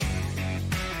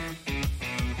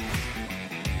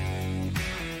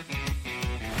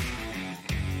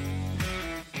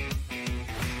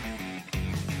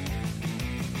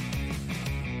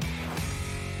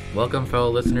Welcome, fellow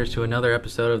listeners, to another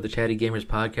episode of the Chatty Gamers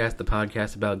Podcast, the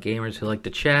podcast about gamers who like to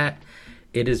chat.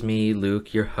 It is me,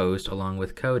 Luke, your host, along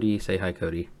with Cody. Say hi,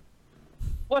 Cody.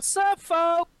 What's up,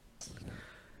 folks?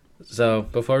 So,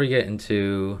 before we get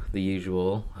into the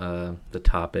usual, the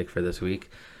topic for this week,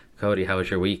 Cody, how was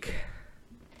your week?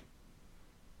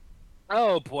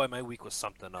 Oh boy, my week was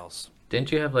something else.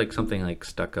 Didn't you have something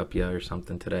stuck up you or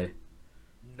something today?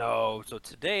 No, so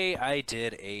today I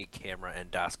did a camera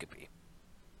endoscopy.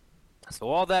 So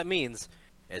all that means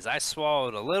is I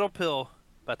swallowed a little pill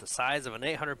about the size of an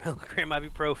 800 milligram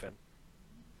ibuprofen.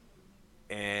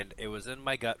 And it was in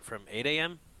my gut from 8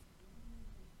 a.m.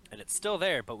 And it's still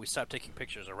there, but we stopped taking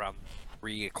pictures around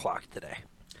 3 o'clock today.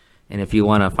 And if you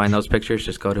want to find those pictures,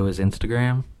 just go to his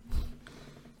Instagram.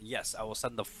 Yes, I will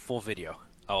send the full video.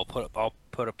 I'll put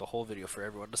up the whole video for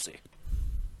everyone to see.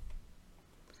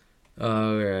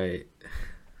 All right.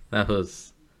 That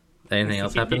was... Anything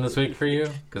else happened this week for you?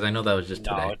 Because I know that was just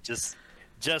today. No,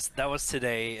 just that was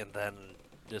today, and then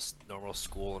just normal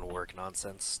school and work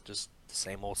nonsense. Just the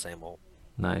same old, same old.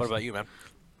 Nice. What about you, man?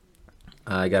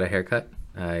 I got a haircut.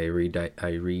 I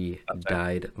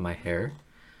re-dyed my hair.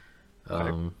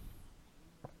 I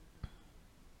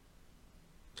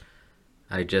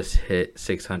just hit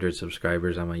 600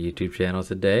 subscribers on my YouTube channel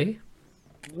today.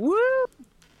 Woo!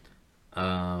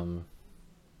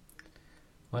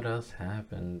 What else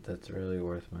happened that's really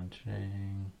worth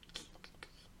mentioning?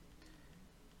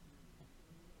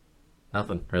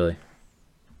 Nothing, really.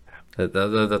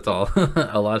 That's all.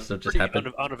 A lot of stuff just happened.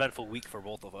 Uneventful week for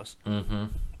both of us. Mm-hmm.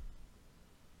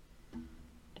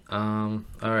 All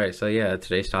right, so yeah,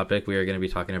 today's topic, we are going to be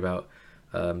talking about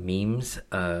memes,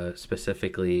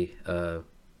 specifically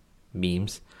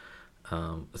memes.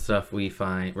 Stuff we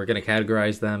find. We're going to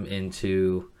categorize them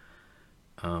into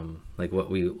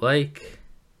what we like.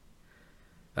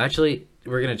 Actually,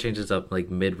 we're going to change this up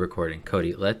mid-recording.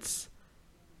 Cody, let's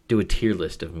do a tier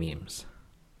list of memes.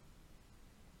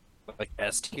 Like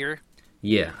S tier?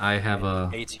 Yeah, I have a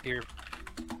tier.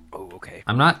 Oh, okay.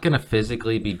 I'm not going to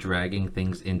physically be dragging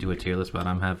things into a tier list, but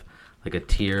I'm have a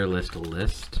tier list,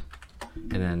 and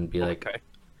then be like... Okay.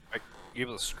 Are you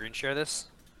able to screen share this?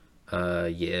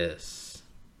 Yes.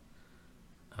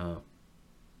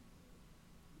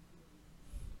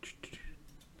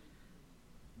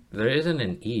 There isn't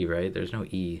an E, right? There's no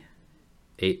E.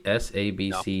 S, A, B,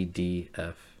 No. C, D,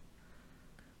 F.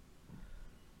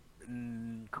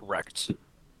 Correct.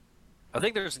 I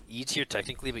think there's an E tier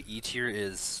technically, but E tier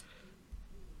is...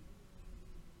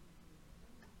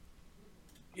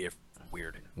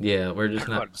 weird. Yeah, we're just I don't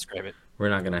know how not... to describe it. We're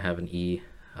not going to have an E.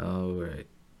 All right.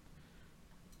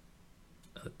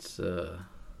 Let's move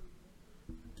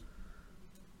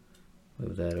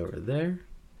that over there.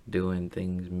 Doing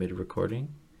things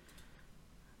mid-recording.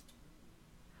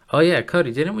 Oh yeah,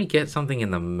 Cody, didn't we get something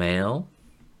in the mail?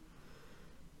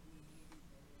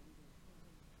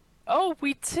 Oh,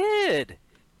 we did!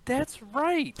 That's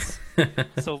right!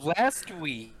 So last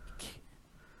week,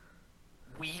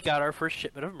 we got our first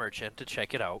shipment of merchant to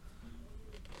check it out.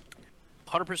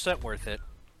 100% worth it.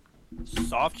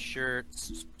 Soft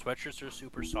shirts. Sweatshirts are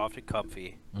super soft and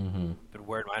comfy. Mm-hmm. Been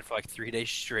wearing mine for 3 days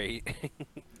straight.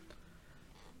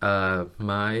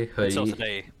 My hoodie... Until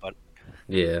today, but...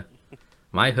 Yeah.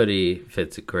 My hoodie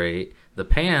fits great. The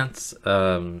pants,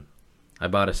 I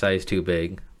bought a size too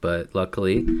big, but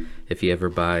luckily, if you ever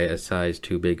buy a size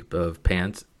too big of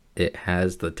pants, it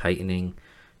has the tightening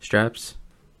straps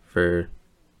for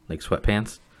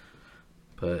sweatpants.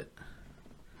 But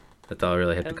that's all I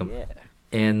really had to come. Yeah.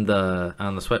 And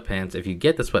on the sweatpants, if you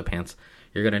get the sweatpants,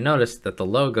 you're gonna notice that the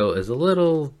logo is a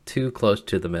little too close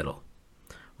to the middle.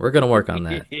 We're gonna work on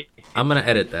that. I'm gonna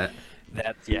edit that.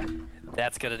 That's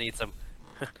gonna need some.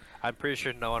 I'm pretty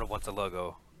sure no one wants a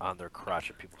logo on their crotch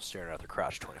and people staring at their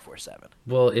crotch 24/7.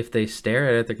 Well, if they stare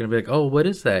at it, they're going to be like, oh, what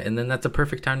is that? And then that's a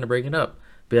perfect time to bring it up.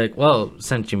 Be like, well,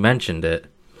 since you mentioned it,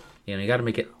 you got to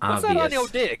make it obvious. What's that on your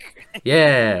dick?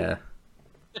 Yeah.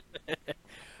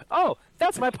 Oh,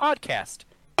 that's my podcast.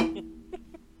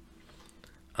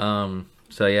 So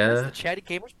yeah. That's the Chatty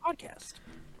Gamers Podcast.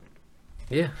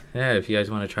 Yeah. If you guys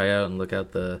want to try out and look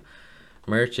out the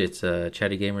merch, it's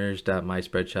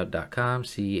chattygamers.myspreadshop.com,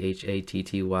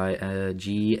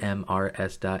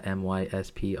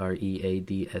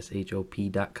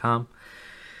 chatygmrs.myspreadshop.com.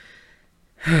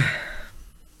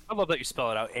 I love that you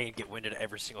spell it out and get winded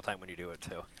every single time when you do it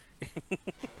too.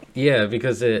 Yeah,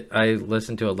 because I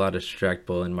listen to a lot of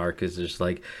Distractable, and Mark is just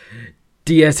like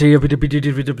ds.com,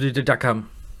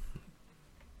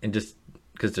 and just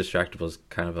because Distractable is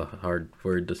kind of a hard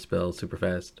word to spell super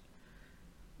fast.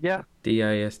 Yeah.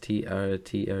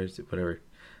 DISTRTR, whatever.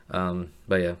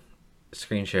 But yeah,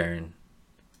 screen sharing.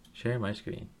 Share my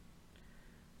screen.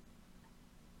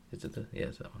 Is it yeah,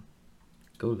 it's that one.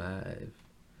 Go live.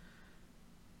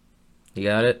 You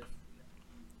got it?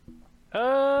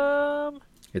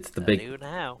 It's the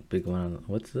big one on,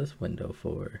 what's this window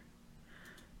for?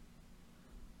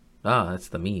 Ah, that's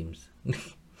the memes.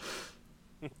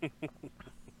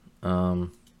 So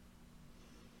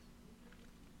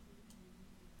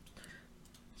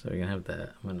we're gonna have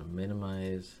that. I'm gonna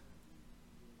minimize.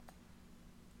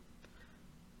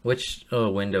 Which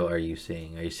window are you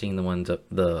seeing? Are you seeing the ones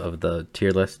up of the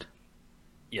tier list?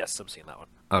 Yes, I'm seeing that one.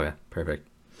 Okay, perfect.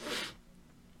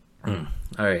 All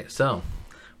right, so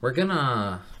we're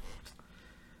gonna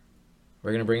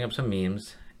bring up some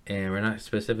memes, and we're not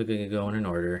specifically going in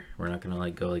order. We're not gonna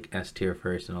like go like S tier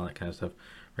first and all that kind of stuff.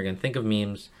 We're gonna think of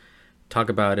memes, talk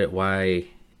about it, why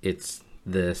it's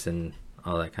this, and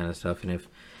all that kind of stuff. And if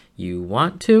you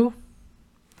want to,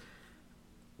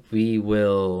 we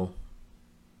will.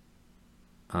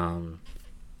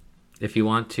 If you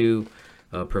want to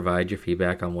provide your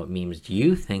feedback on what memes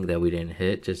you think that we didn't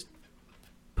hit, just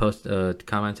post,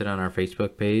 comment it on our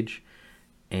Facebook page,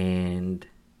 and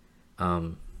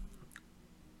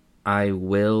I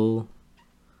will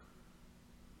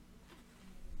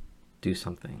do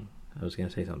something. I was gonna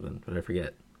say something, but I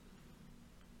forget.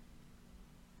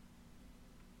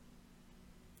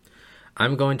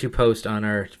 I'm going to post on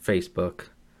our Facebook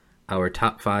our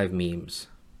top 5 memes.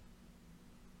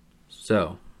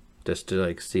 So, just to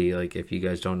like see, like, if you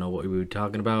guys don't know what we were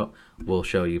talking about, we'll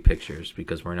show you pictures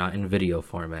because we're not in video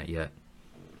format yet.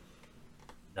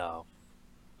 No.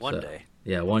 One day.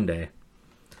 Yeah, one day.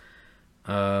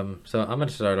 So I'm gonna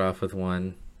start off with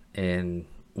one, and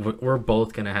we're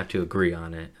both gonna have to agree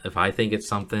on it. If I think it's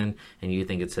something and you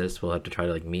think it's this, we'll have to try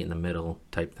to like meet in the middle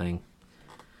type thing.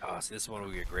 Oh, see, this one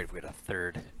would be great if we had a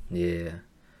third. Yeah.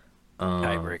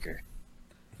 Tiebreaker.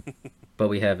 But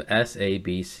we have S, A,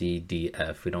 B, C, D,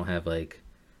 F. We don't have like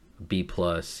B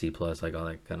plus, C plus, like all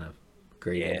that kind of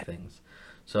grading things.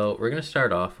 So we're gonna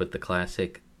start off with the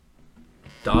classic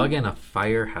dog in a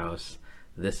firehouse.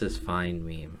 This is fine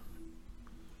meme.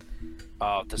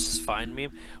 Oh, this is fine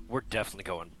meme. We're definitely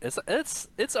going. It's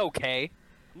okay.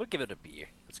 I'm gonna give it a B.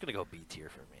 It's gonna go B tier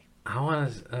for me. I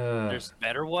want to. There's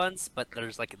better ones, but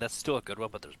there's like that's still a good one,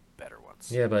 but there's better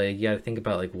ones. Yeah, but you gotta think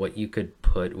about like what you could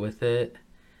put with it.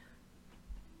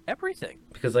 Everything.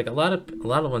 Because like a lot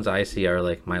of ones I see are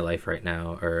like my life right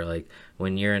now, or like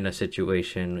when you're in a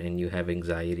situation and you have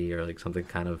anxiety or like something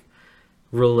kind of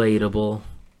relatable.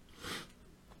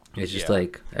 It's just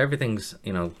like everything's,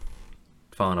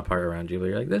 falling apart around you, but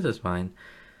you're like, this is fine.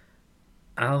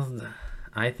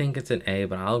 I think it's an A,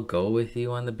 but I'll go with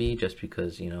you on the B just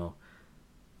because,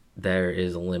 there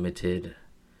is limited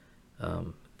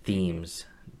themes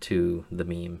to the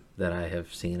meme that I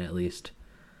have seen at least.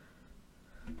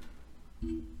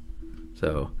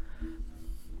 So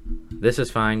this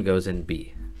is fine goes in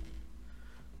B.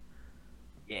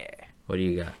 Yeah. What do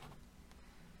you got?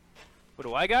 What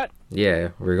do I got? Yeah,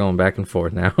 we're going back and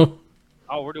forth now.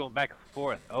 Oh, we're doing back and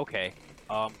forth. Okay.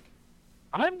 I'm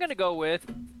gonna go with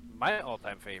my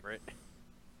all-time favorite,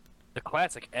 the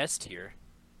classic S tier.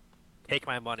 Take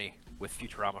my money with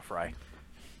Futurama Fry.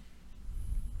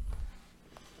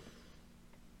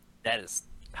 That is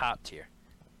top tier.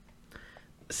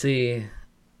 See,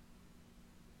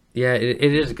 yeah, it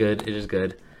is good. It is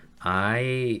good.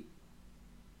 I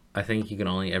think you can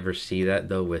only ever see that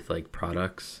though with like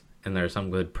products, and there are some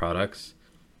good products,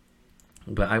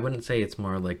 but I wouldn't say it's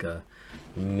more like a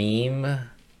meme.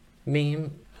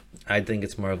 I think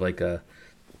it's more of like a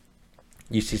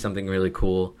you see something really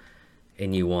cool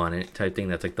and you want it type thing.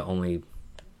 That's like the only.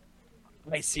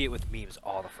 I see it with memes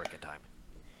all the freaking time.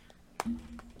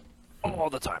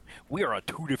 All the time. We are on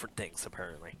two different things,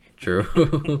 apparently.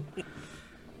 True.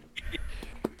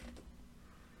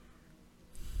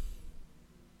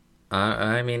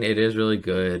 I mean, it is really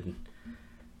good.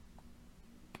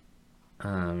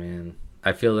 Man,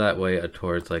 I feel that way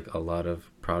towards like a lot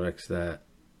of products that,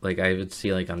 like, I would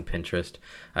see like on Pinterest.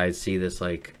 I'd see this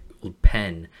like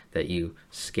pen that you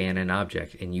scan an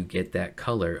object and you get that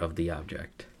color of the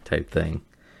object type thing,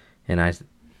 and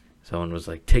someone was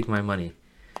like, "Take my money."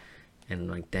 And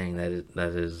like, dang, that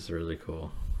is really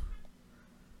cool.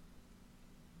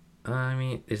 I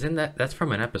mean, isn't that's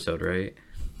from an episode, right?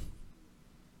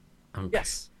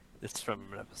 Yes, it's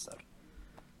from an episode.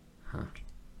 Huh?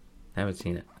 I haven't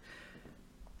seen it.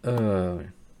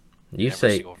 You Never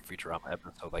say single Futurama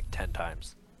episode like 10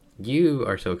 times. You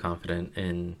are so confident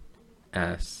in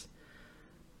S.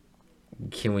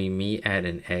 Can we meet at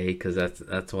an A? Because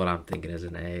that's what I'm thinking is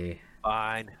an A.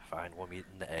 Fine. We'll meet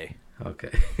in the A.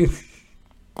 Okay.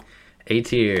 A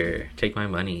tier. Take my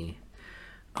money.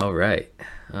 All right.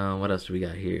 What else do we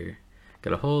got here?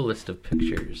 Got a whole list of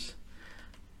pictures.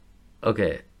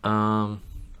 Okay. We're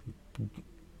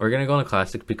gonna go on a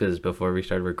classic because before we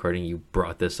started recording, you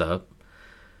brought this up.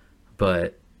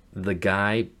 But the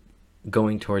guy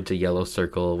going towards a yellow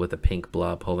circle with a pink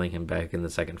blob holding him back in the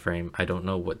second frame. I don't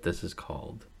know what this is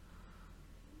called.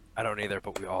 I don't either,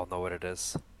 but we all know what it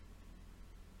is.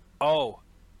 Oh,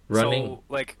 Running, so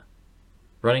like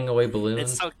running away it's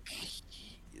balloons.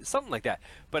 something like that.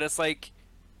 But it's like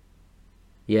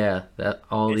Yeah, that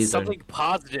all it's these are. something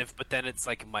positive, but then it's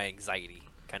like my anxiety,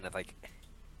 kind of like.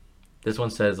 This one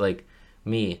says like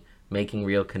me making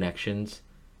real connections,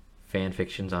 fan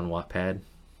fictions on Wattpad,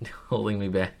 holding me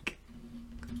back.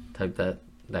 Type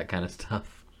that kind of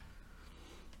stuff.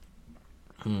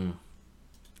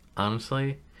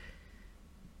 Honestly,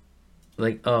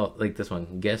 like this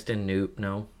one, guest and Noop.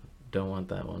 No, don't want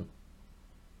that one.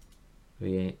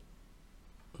 We ain't.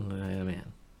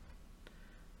 Man.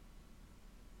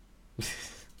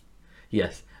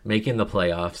 Yes, making the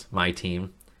playoffs. My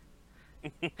team.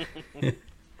 And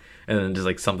then just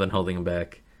like something holding him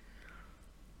back.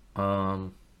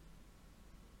 What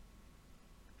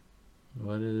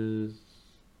is?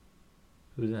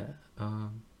 Who's that?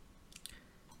 An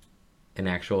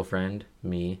actual friend,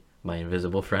 me, my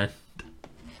invisible friend.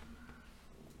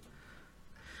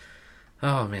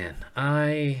 Oh man,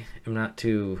 I am not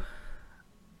too.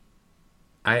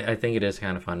 I think it is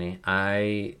kind of funny.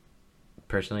 I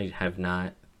personally have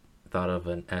not thought of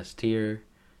an S tier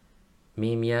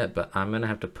meme yet, but I'm gonna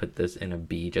have to put this in a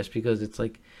B just because it's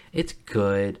like it's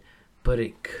good, but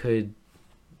it could.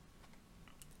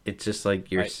 It's just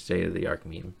like your state of the art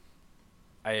meme.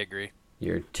 I agree.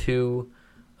 You're too,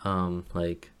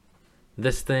 like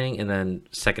this thing, and then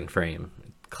second frame,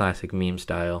 classic meme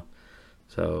style.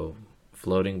 So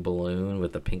floating balloon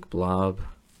with a pink blob,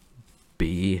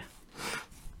 B.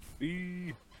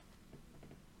 B.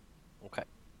 Okay.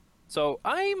 So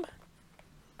I'm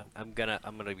gonna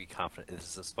be confident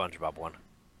this is a SpongeBob one.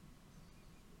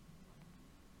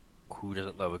 Who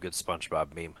doesn't love a good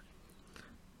SpongeBob meme?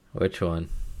 Which one?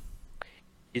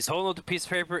 He's holding up the piece of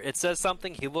paper. It says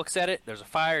something. He looks at it. There's a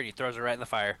fire, and he throws it right in the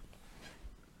fire.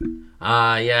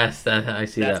 Ah, yes, that I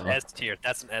see That's that one. S tier.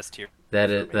 That's an S tier. That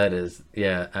is,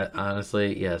 yeah.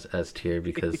 Honestly, yes, S tier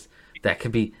because that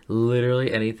could be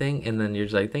literally anything, and then you're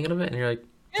just like thinking of it, and you're like,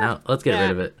 Yeah. now let's get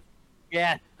rid of it.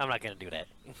 Yeah, I'm not gonna do that.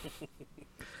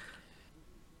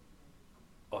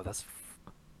 Oh,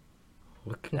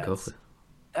 What can go?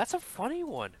 that's a funny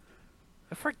one.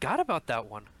 I forgot about that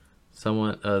one.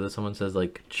 Someone says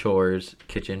like chores,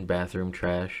 kitchen, bathroom,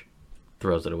 trash,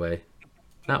 throws it away.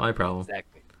 Not my problem.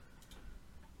 Exactly.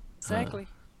 Exactly.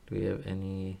 Do we have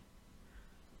any?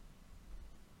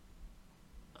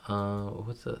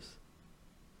 What's this?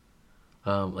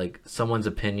 Like someone's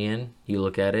opinion. You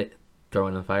look at it, throw it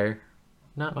in the fire.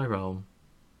 Not my problem.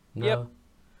 No.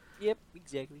 Yep.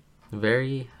 Exactly.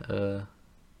 Very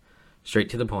straight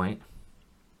to the point.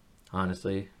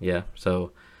 Honestly, yeah.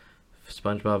 So,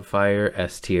 SpongeBob Fire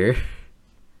S tier.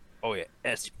 Oh yeah,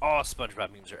 S. All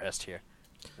SpongeBob memes are S tier.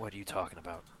 What are you talking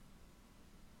about?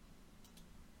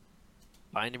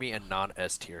 Find me a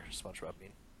non-S tier SpongeBob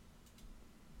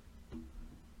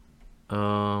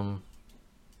meme.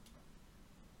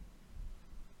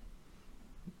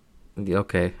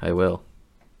 Okay, I will.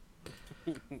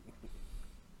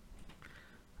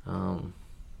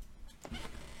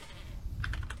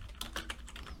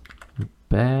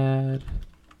 Bad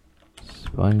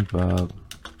SpongeBob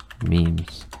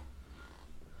memes.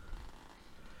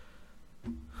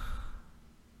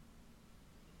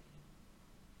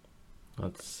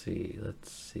 Let's see.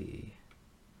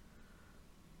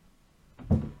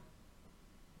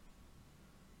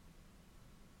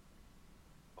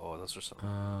 Oh, those are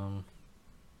some.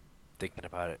 Thinking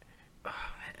about it.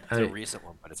 It's a recent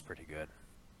one, but it's pretty good.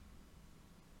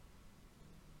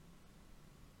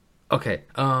 Okay,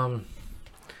 found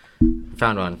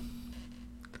one.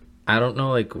 I don't know,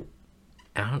 like,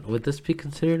 would this be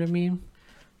considered a meme?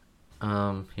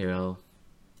 Here, I'll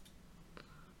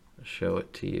show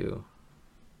it to you.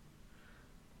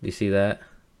 Do you see that?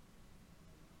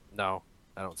 No,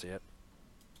 I don't see it.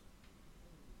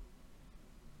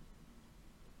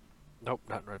 Nope,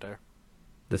 not right there.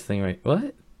 This thing right,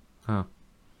 what? Oh.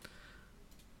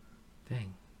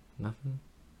 Dang, nothing?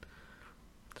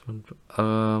 This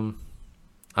one,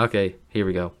 okay, here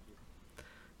we go.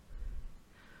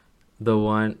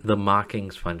 The mocking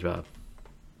SpongeBob.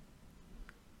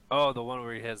 Oh, the one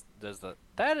where he does the.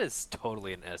 That is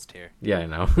totally an S tier. Yeah, I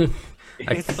know.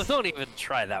 Don't even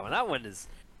try that one. That one is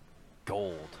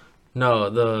gold. No,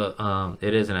 the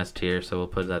it is an S tier, so we'll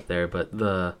put that there. But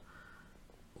the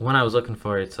one I was looking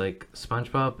for, it's like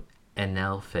SpongeBob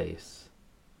Enel face,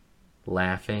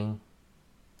 laughing.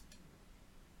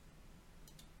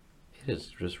 It is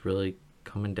just really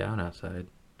coming down outside.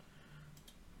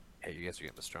 Hey, you guys are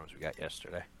getting the storms we got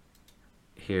yesterday.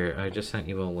 Here, I just sent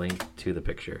you a link to the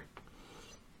picture.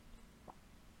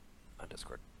 On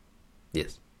Discord.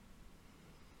 Yes.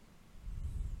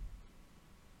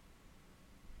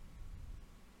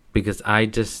 Because I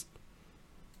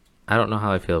don't know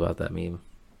how I feel about that meme.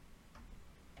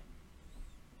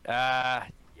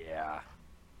 Yeah.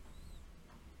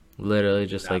 Literally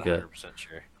just Not like a 100%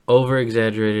 sure. over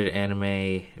exaggerated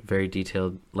anime, very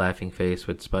detailed laughing face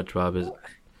with SpongeBob is.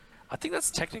 I think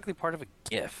that's technically part of a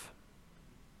GIF.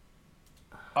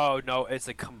 Oh no, it's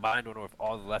a combined one with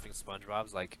all the laughing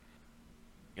SpongeBob's, like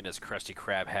in his Krusty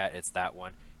Krab hat. It's that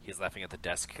one. He's laughing at the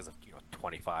desk because of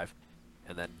 25,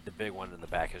 and then the big one in the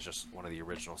back is just one of the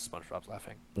original SpongeBob's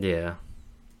laughing. Yeah.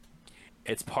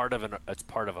 It's part of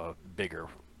a bigger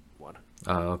one.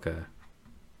 Oh, okay.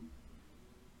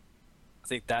 I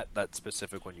think that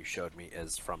specific one you showed me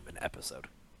is from an episode.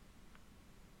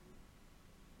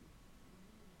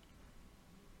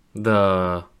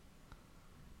 The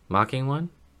mocking one?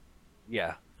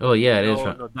 Yeah. Oh yeah, it is No,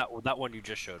 from. no, that one you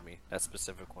just showed me. That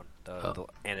specific one, the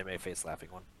anime face laughing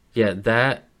one. Yeah,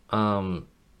 that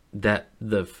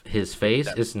his face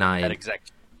is not That in,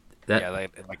 exact. that. Yeah,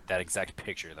 like that exact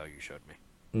picture though you showed me.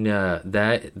 No,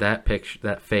 that picture,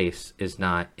 that face is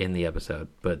not in the episode.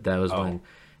 But that was when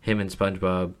him and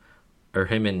SpongeBob, or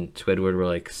him and Squidward were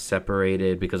like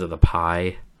separated because of the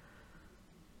pie.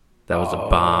 That was a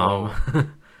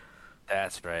bomb.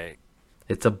 That's right.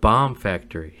 It's a bomb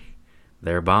factory.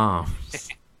 They're bombs.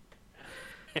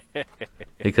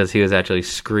 Because he was actually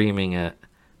screaming at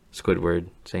Squidward,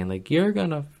 saying like, "You're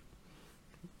gonna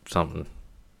something.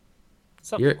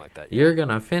 Something like that. You're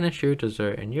gonna finish your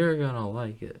dessert and you're gonna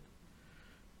like it."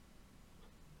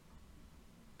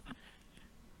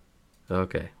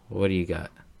 Okay, what do you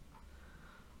got?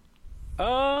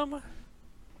 I'm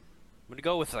gonna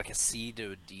go with like a C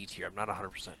to a D tier. I'm not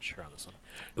 100% sure on this one.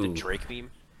 The Ooh. Drake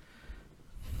meme.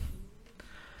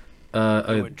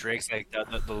 When Drake's like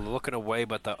the looking away,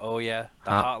 but the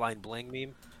hotline bling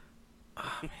meme.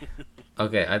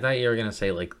 Okay, I thought you were gonna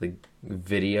say like the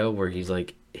video where he's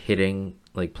like hitting,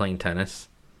 like playing tennis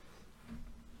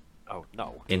Oh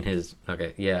no. in his.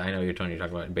 Okay, yeah, I know you're talking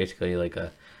about. Basically, like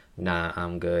a, nah,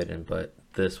 I'm good, and but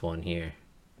this one here,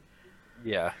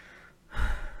 Yeah.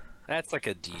 That's like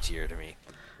a D tier to me.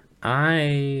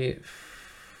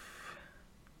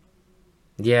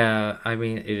 Yeah, I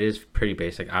mean it is pretty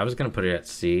basic. I was gonna put it at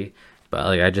C, but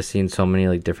like I just seen so many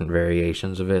like different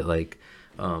variations of it. Like,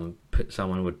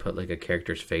 someone would put like a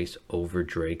character's face over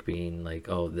Drake being like,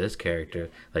 "Oh, this character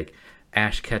like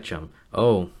Ash Ketchum.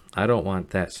 Oh, I don't want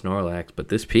that Snorlax, but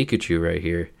this Pikachu right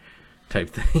here," type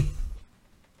thing.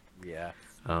 Yeah.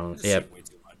 Yeah, Way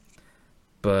too much.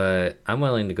 but I'm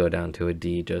willing to go down to a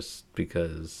D just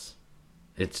because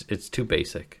it's too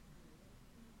basic.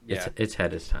 Yeah. It's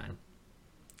had its time.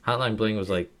 Hotline Bling was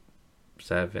like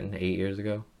 7, 8 years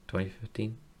ago,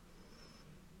 2015.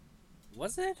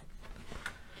 Was it?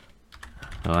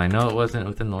 Oh, I know it wasn't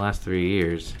within the last 3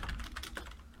 years.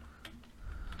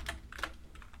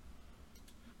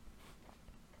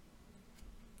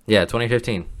 Yeah,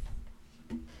 2015.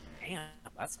 Damn,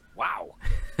 that's wow.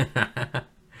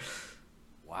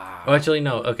 Wow. Oh, actually,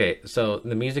 no. Okay, so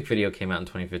the music video came out in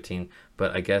 2015,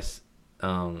 but I guess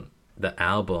the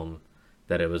album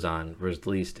that it was on was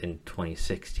released in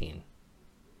 2016.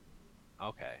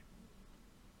 Okay.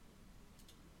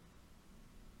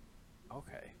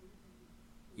 Okay.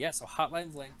 Yeah, so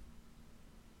Hotline Bling.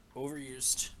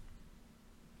 Overused.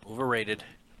 Overrated.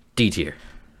 D tier.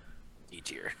 D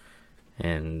tier.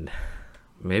 And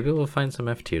maybe we'll find some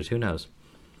F tiers. Who knows?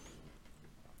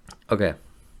 Okay.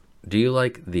 Do you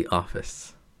like The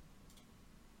Office?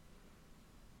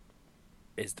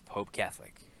 Is the Pope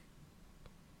Catholic?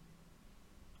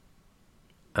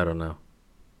 I don't know.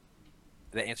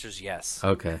 The answer is yes.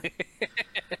 Okay.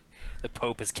 The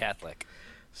Pope is Catholic.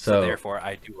 So So therefore,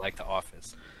 I do like The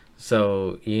Office.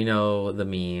 So you know the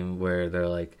meme where they're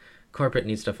like, corporate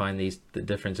needs to find the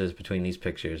differences between these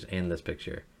pictures and this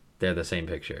picture. They're the same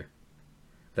picture.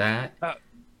 That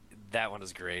That one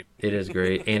is great. it is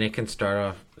great, and it can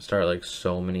start like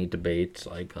so many debates.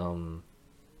 Like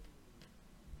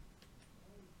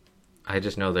I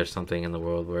just know there's something in the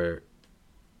world where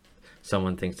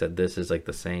someone thinks that this is like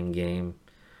the same game,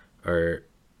 or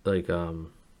like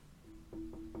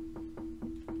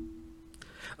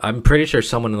I'm pretty sure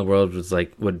someone in the world was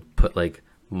like would put like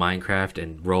Minecraft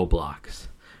and Roblox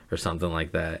or something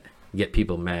like that. Get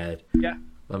people mad. Yeah.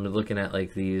 I'm looking at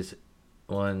like these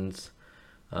ones.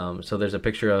 So there's a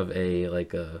picture of a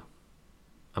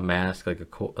mask, like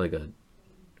a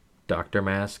doctor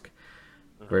mask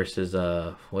versus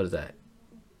what is that?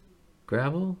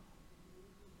 Gravel?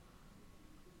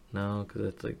 No, because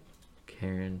it's like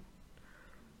Karen.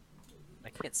 I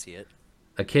can't see it.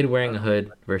 A kid wearing a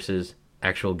hood versus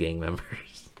actual gang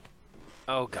members.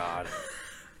 Oh God.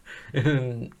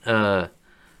 And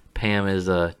Pam is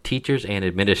teachers and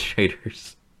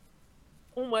administrators.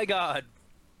 Oh my God.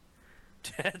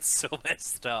 That's so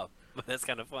messed up, but that's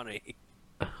kind of funny.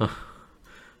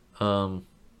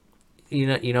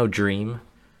 You know Dream.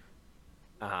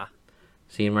 Uh-huh.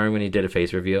 See, remember when he did a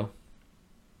face reveal?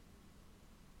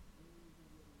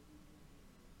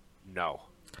 No.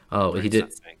 Oh, Dream's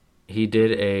not saying. he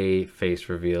did a face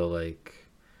reveal like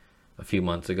a few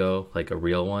months ago, like a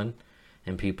real one,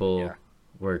 and people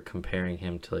were comparing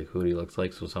him to like who he looks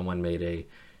like. So someone made a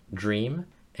Dream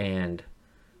and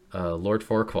Lord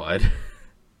Farquaad.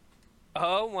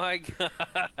 Oh my God.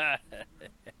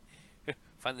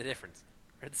 Find the difference.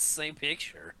 They're the same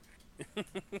picture.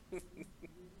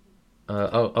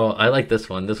 I like this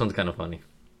one. This one's kind of funny.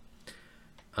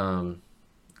 An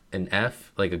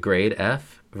F, like a grade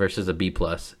F versus a B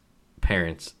plus.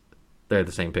 Parents, they're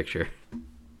the same picture.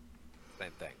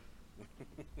 Same thing.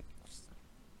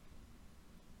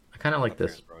 I kind of like My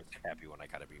this. parents were always happy when I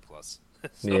got a B plus.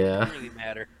 So Yeah. It didn't really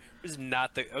matter. I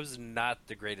was not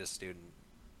the greatest student.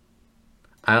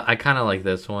 I kind of like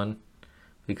this one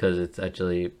because it's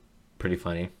actually pretty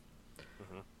funny.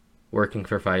 Working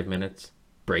for 5 minutes,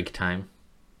 break time.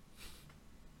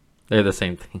 They're the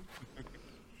same thing.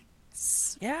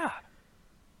 Yeah.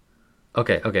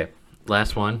 Okay.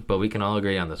 Last one, but we can all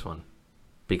agree on this one.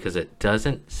 Because it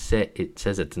doesn't say, it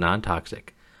says it's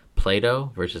non-toxic.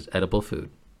 Play-Doh versus edible food.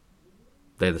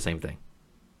 They're the same thing.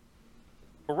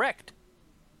 Correct.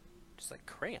 Just like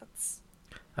crayons.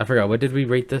 I forgot, what did we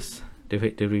rate this? Did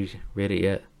we rate it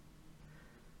yet?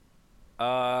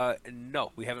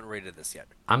 No, we haven't rated this yet.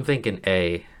 I'm thinking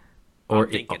A. I'm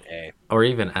thinking A. Or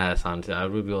even S, honestly. I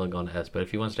would be willing to go to S, but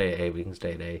if you want to stay at A, we can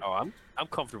stay at A. Oh, I'm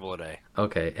comfortable at A.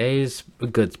 Okay, A's a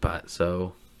good spot,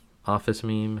 so office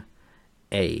meme,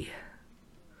 A.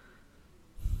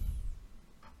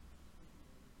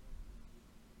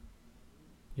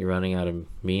 You're running out of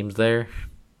memes there?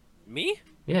 Me?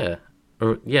 Yeah.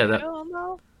 Or yeah, that. Hell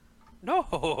no. No.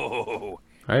 All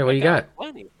right, what you got?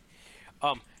 Plenty.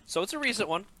 So it's a recent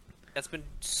one that's been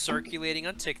circulating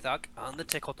on TikTok on the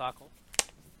Tickle Tackle.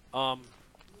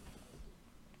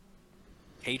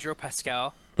 Pedro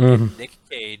Pascal, Nick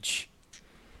Cage.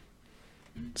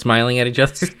 Smiling at each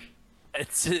other?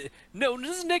 It's no,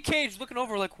 this is Nick Cage looking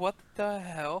over like, what the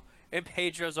hell? And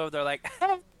Pedro's over there like,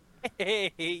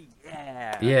 hey,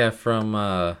 yeah. Yeah, from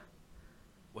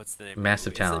What's the name?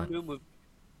 Massive Talent.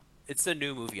 It's a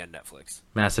new movie on Netflix.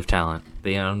 Massive Talent.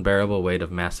 The Unbearable Weight of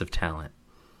Massive Talent.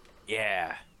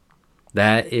 Yeah.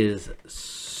 That is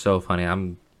so funny.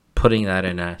 I'm putting that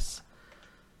in S.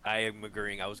 I am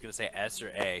agreeing. I was gonna say S or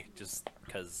A, just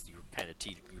because you were kind of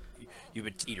you've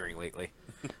been teetering lately.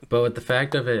 But with the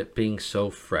fact of it being so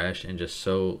fresh and just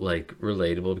so like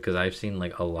relatable, because I've seen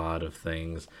like a lot of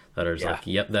things that are just like,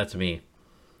 yep, that's me.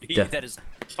 That is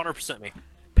 100% me.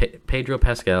 Pedro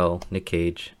Pascal, Nick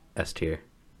Cage, S tier.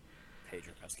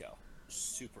 Pedro Pascal,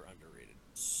 super underrated,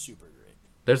 super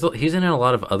He's great. in a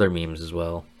lot of other memes as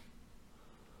well.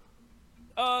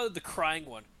 The crying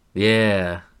one.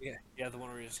 Yeah. Yeah, the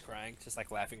one where he's just crying, just like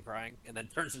laughing, crying, and then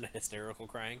turns into hysterical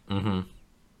crying. Mm-hmm.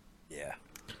 Yeah.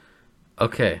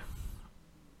 Okay.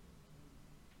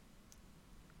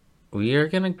 We are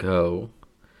gonna go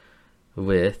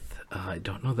with I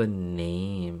don't know the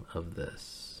name of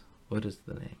this. What is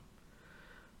the name?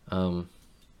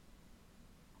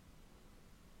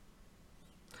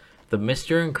 The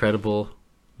Mr. Incredible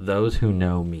Those Who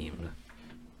Know meme.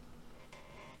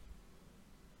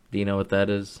 Do you know what that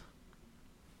is?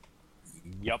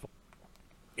 Yup.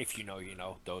 If you know, you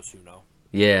know. Those who know.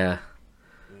 Yeah.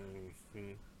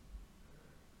 Mm-hmm.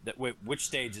 Wait, which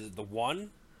stage is it? The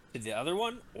one to the other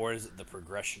one, or is it the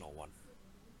progressional one?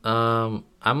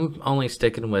 I'm only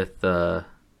sticking with because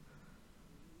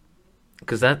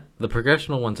the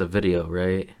progressional one's a video,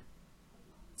 right?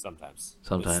 Sometimes.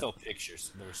 Sometimes. It's still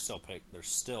pictures. There's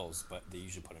stills, but they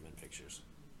usually put them in pictures.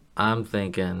 I'm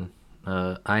thinking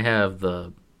I have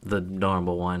the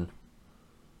normal one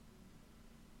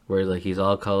where like he's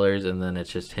all colors and then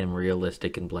it's just him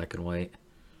realistic in black and white.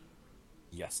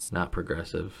 Yes. Not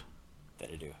progressive. That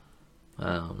I do.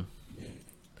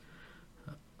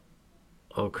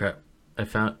 Oh crap. I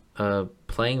found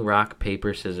playing rock,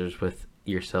 paper, scissors with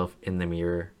yourself in the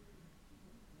mirror,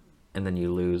 and then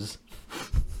you lose.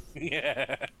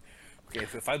 Yeah. Okay,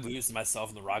 if I lose myself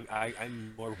in the rock,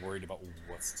 I'm more worried about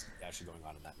what's actually going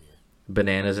on in that mirror.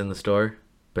 Bananas in the store.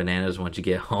 Bananas once you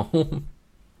get home.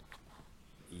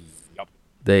 Yup.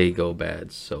 They go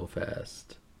bad so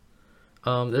fast.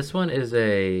 This one is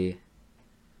a...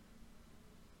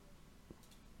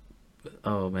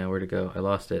 Oh, man, where'd it go? I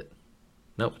lost it.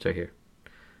 Nope, it's right here.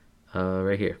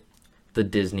 Right here. The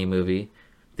Disney movie.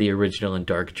 The original and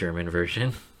dark German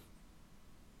version.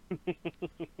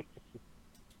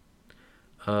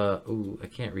 Ooh, I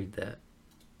can't read that.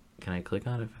 Can I click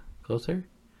on it closer?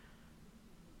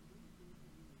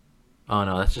 Oh,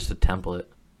 no, that's just a template.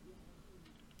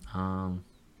 I'm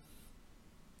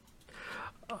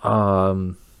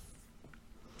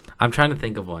trying to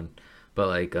think of one, but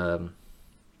like,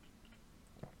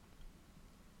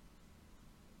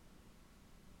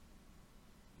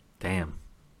 damn.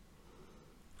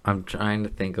 I'm trying to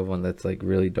think of one that's like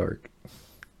really dark.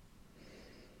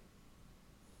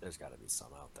 There's got to be some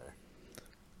out there.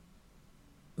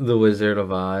 The Wizard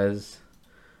of Oz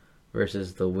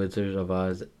versus The Wizard of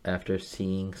Oz after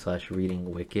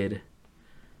seeing/reading Wicked.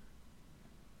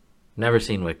 Never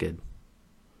seen Wicked.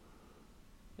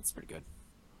 It's pretty good.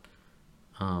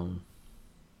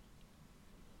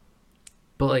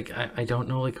 But like I don't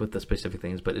know like what the specific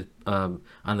things, but on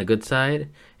the good side,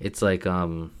 it's like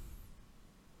oh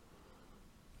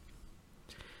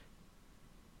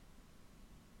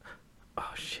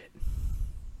shit.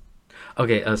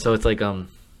 Okay, so it's like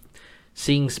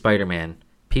seeing Spider-Man,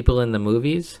 people in the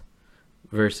movies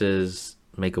versus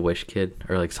Make-A-Wish kid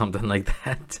or like something like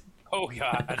that. Oh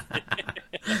god.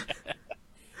 Oh,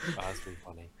 that's pretty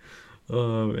funny.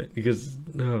 Oh man, because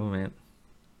oh man.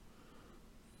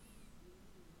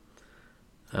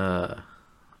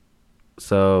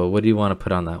 So what do you want to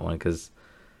put on that one? Because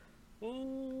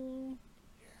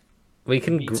we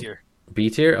can B tier. B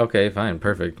tier. Okay, fine,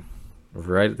 perfect.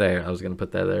 Right there. I was gonna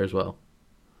put that there as well.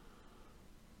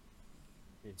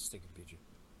 Yeah, just thinking B tier.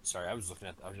 Sorry, I was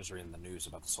just reading the news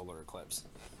about the solar eclipse.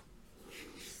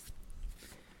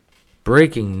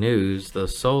 Breaking news: the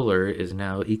solar is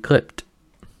now eclipsed.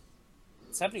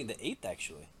 It's happening the 8th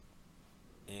actually,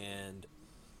 and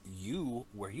you,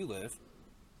 where you live,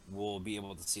 will be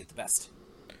able to see it the best.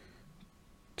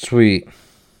 Sweet.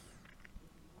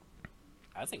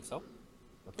 I think so.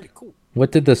 That's pretty cool.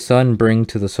 What did the sun bring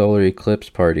to the solar eclipse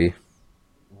party?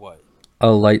 What? A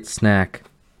light snack.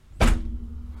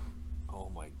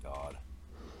 Oh my god.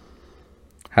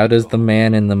 How does the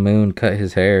man in the moon cut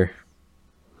his hair?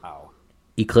 How?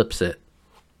 Eclipse it.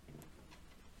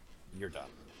 You're done.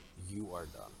 You are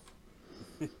done.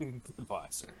 Goodbye,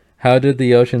 sir. How did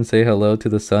the ocean say hello to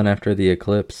the sun after the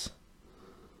eclipse?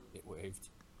 It waved.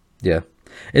 Yeah.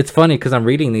 It's funny because I'm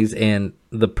reading these and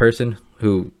the person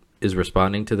who is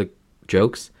responding to the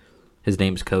jokes, his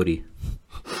name's Codie.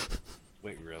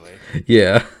 Wait, really?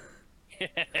 Yeah.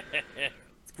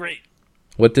 It's great.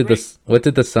 What did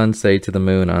the sun say to the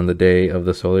moon on the day of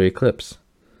the solar eclipse?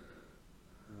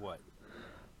 What?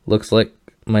 Looks like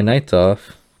my night's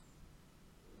off.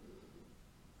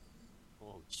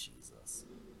 Oh, Jesus.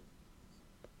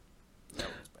 That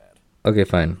was bad. Okay,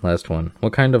 fine. Last one.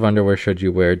 What kind of underwear should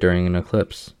you wear during an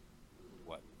eclipse?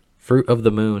 What? Fruit of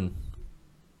the moon.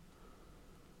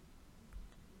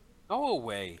 Go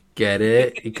away. Get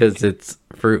it? Because it's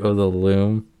fruit of the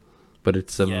loom, but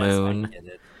it's a Yes, moon. I get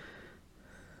it.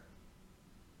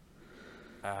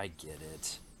 I get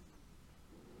it.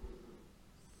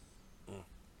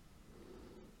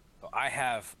 So I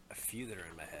have a few that are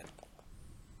in my head.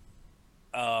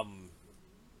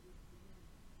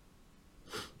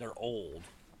 They're old.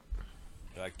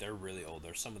 They're really old.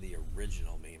 They're some of the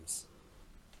original memes.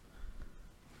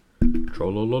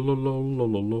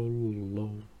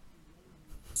 Trollolololololololol.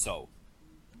 So,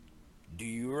 do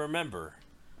you remember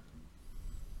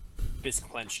Fist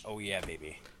Clench? Oh yeah,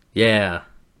 baby. Yeah.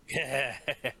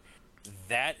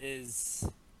 That is.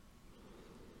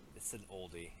 It's an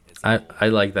oldie. I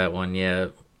like that one, yeah.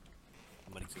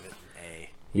 I'm gonna give it an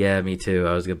A. Yeah, me too.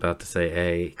 I was about to say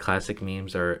A. Classic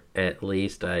memes are at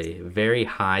least a very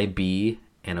high B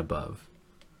and above.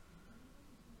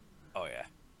 Oh yeah.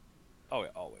 Oh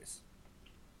yeah, always.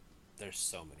 There's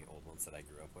so many old ones that I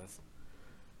grew up with.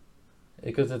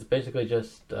 Because it's basically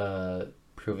just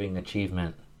proving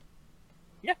achievement.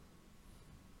 Yeah.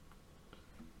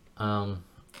 I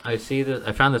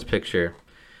found this picture.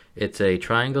 It's a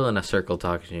triangle and a circle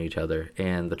talking to each other,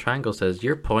 and the triangle says,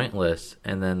 "You're pointless,"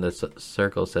 and then the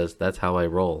circle says, "That's how I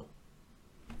roll."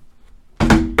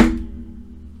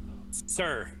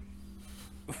 Sir,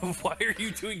 Why are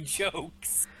you doing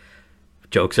jokes?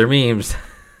 Jokes are memes.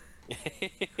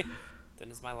 Then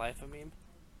is my life a meme?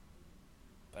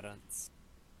 But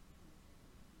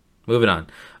Moving on.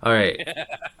 All right.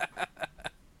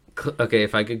 Okay,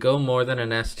 if I could go more than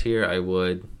an S tier, I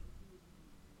would.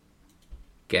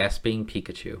 Gasping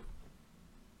Pikachu.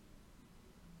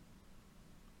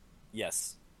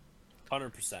 yes,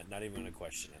 100%. Not even gonna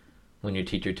question it. When your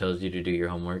teacher tells you to do your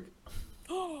homework.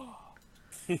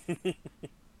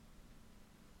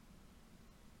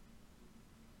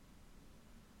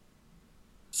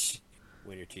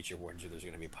 When your teacher warns you there's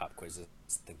gonna be pop quizzes,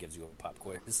 that gives you a pop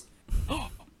quiz.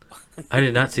 I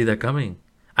did not see that coming.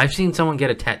 I've seen someone get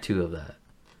a tattoo of that.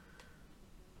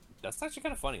 That's actually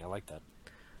kind of funny. I like that.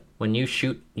 When you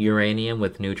shoot uranium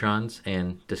with neutrons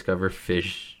and discover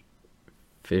fission?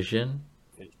 Fission.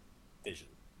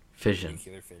 Fission.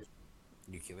 Nuclear fission.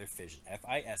 Nuclear fission.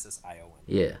 Fission.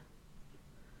 Yeah.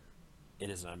 It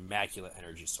is an immaculate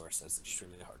energy source that's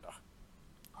extremely hard to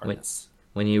harness.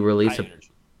 When you release High a...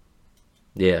 energy.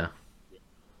 Yeah.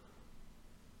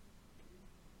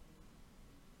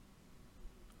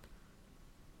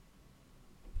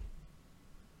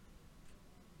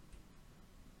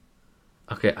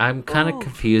 Okay, I'm kind of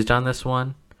confused on this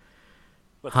one.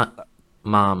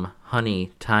 Mom,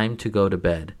 honey, time to go to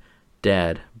bed.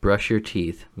 Dad, brush your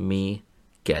teeth. Me,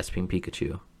 gasping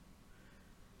Pikachu.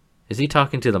 Is he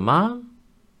talking to the mom?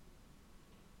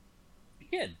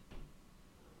 Kid.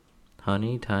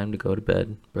 Honey, time to go to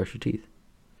bed. Brush your teeth.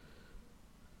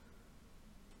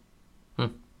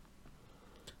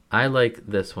 I like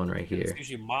this one right here. It's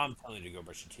usually mom telling you to go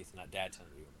brush your teeth, not dad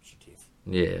telling you to go brush your teeth.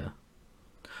 Yeah.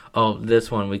 Oh, this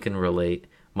one we can relate.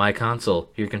 My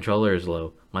console, your controller is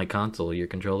low. My console, your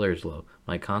controller is low.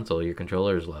 My console, your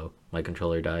controller is low. My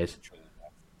controller dies.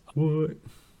 What?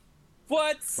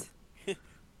 What?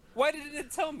 Why didn't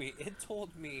it tell me? It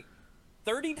told me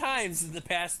 30 times in the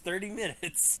past 30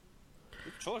 minutes.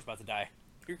 Your controller's about to die.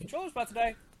 Your controller's about to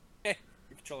die. Hey,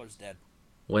 your controller's dead.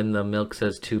 When the milk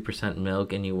says 2%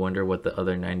 milk and you wonder what the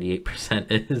other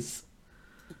 98% is.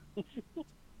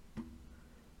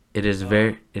 It is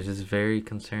very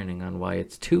concerning on why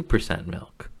it's 2%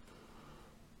 milk.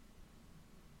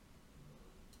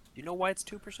 Do you know why it's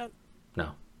 2%?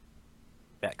 No.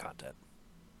 Fat content.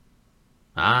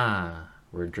 Ah,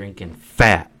 we're drinking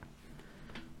fat.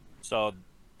 So,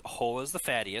 whole is the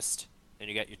fattiest. Then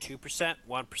you got your 2%,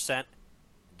 1%,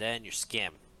 then your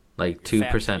skim. Like Your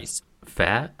 2%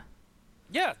 fat?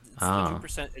 Yeah, it's Ah. the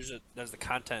 2%. There's the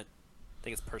content. I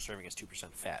think it's per serving is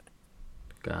 2% fat.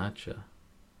 Gotcha.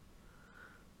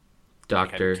 You have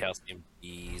Doctor. your calcium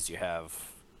B's. You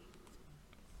have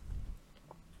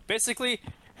basically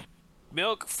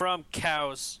milk from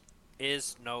cows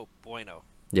is no bueno.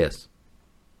 Yes.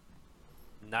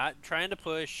 Not trying to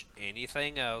push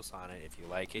anything else on it. If you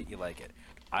like it, you like it.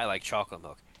 I like chocolate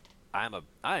milk. I am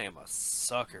a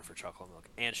sucker for chocolate milk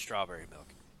and strawberry milk.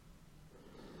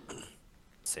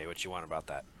 Say what you want about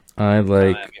that. I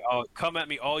like... Come at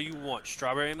me all you want.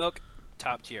 Strawberry milk,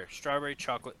 top tier. Strawberry,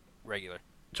 chocolate, regular.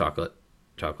 Chocolate.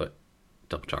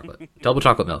 Double chocolate. Double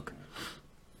chocolate milk.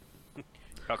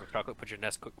 Chocolate. Put your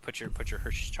Nesquik. Put your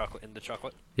Hershey's chocolate in the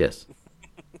chocolate. Yes.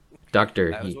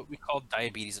 Doctor. That was what we call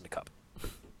diabetes in a cup.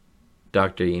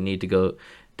 Doctor, you need to go...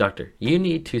 Doctor, you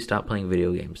need to stop playing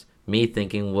video games. Me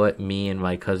thinking what me and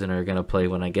my cousin are going to play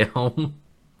when I get home.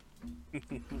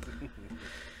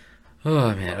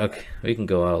 Oh, man. Okay. We can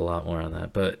go out a lot more on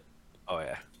that, but... Oh,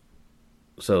 yeah.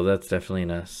 So that's definitely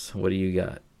an S. What do you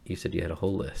got? You said you had a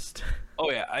whole list.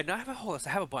 Oh, yeah. I don't have a whole list.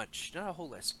 I have a bunch. Not a whole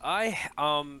list.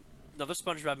 Another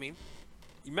SpongeBob meme.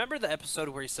 You remember the episode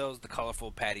where he sells the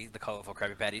colorful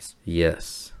Krabby Patties?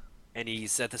 Yes. And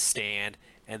he's at the stand,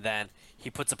 and then he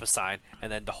puts up a sign,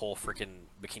 and then the whole freaking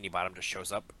Bikini Bottom just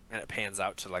shows up, and it pans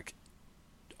out to, like,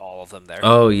 all of them there.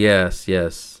 Oh, yes.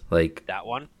 Like... That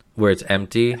one? Where it's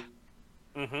empty?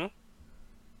 Mm-hmm.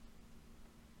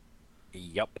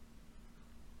 Yup.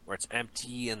 Where it's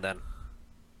empty, and then...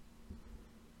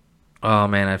 Oh,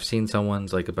 man, I've seen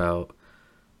someone's, like, about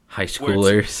high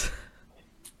schoolers.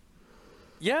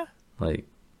 Yeah. Like,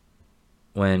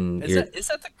 when Is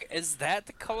that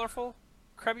the colorful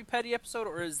Krabby Patty episode,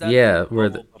 or is that yeah, the where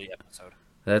Bubble Buddy episode?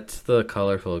 That's the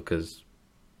colorful, because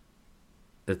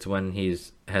it's when he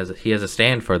has a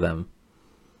stand for them.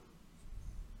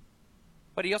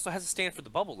 But he also has a stand for the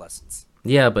bubble lessons.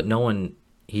 Yeah, but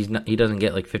he doesn't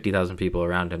get like 50,000 people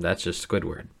around him. That's just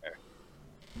Squidward.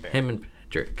 Fair. Him and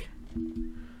Patrick.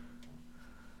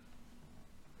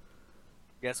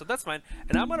 Yeah, so that's mine,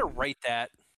 and I'm gonna rate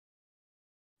that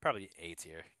probably A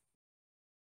tier.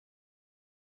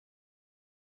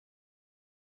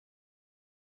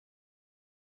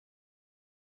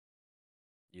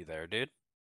 You there, dude?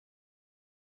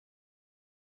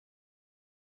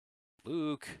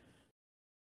 Luke.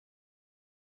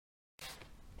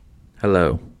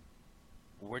 Hello.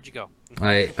 Where'd you go?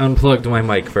 I unplugged my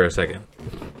mic for a second.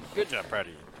 Good job, proud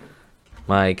of you.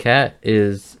 My cat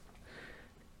is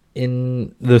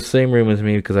in the same room as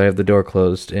me because I have the door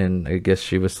closed, and I guess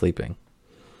she was sleeping.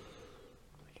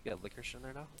 You got licorice in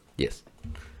there now? Yes.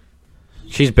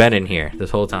 She's been in here this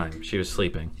whole time. She was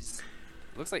sleeping.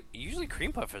 Looks like usually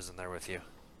Cream Puff is in there with you.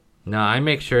 No, I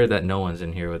make sure that no one's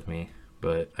in here with me,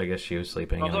 but I guess she was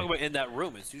sleeping. I'm talking about in that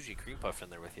room. It's usually Cream Puff in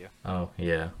there with you. Oh,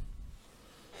 yeah.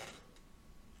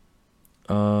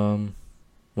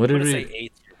 What did we... say A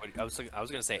tier. I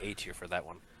was gonna say A tier for that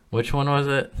one. Which one was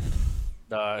it?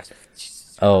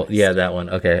 Jesus Oh, Christ. yeah, that one.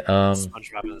 Okay.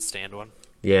 SpongeBob in the stand one.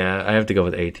 Yeah, I have to go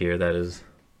with A tier. That is...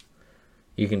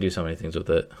 You can do so many things with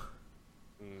it.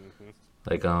 Mm-hmm.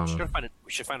 Like,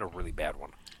 We should find a really bad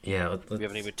one. Yeah, We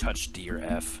haven't even touched D or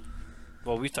F.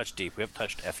 Well, we've touched D. We haven't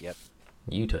touched F yet.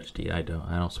 You touched D. I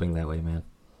don't swing that way, man.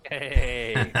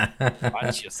 Hey,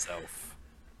 watch yourself.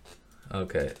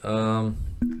 Okay.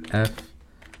 F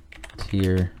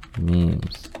tier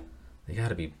memes. They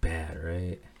gotta be bad,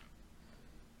 right?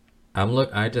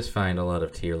 I just find a lot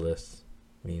of tier lists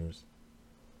memes.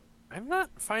 I'm not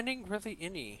finding really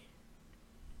any.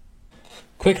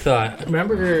 Quick thought.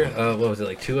 Remember, what was it,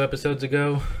 like 2 episodes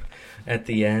ago at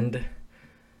the end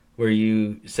where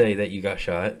you say that you got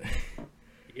shot?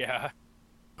 Yeah.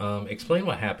 Explain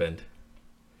what happened.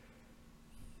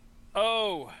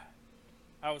 Oh,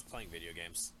 I was playing video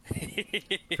games.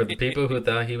 For the people who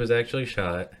thought he was actually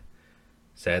shot,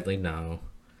 sadly, no.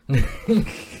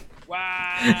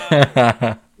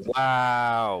 Wow.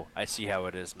 Wow. I see how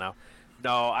it is now.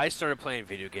 No, I started playing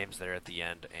video games there at the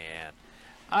end, and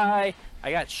I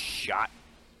got shot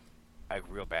like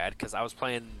real bad because I was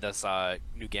playing this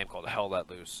new game called Hell Let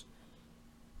Loose.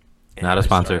 And Not a I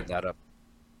sponsor. started that up.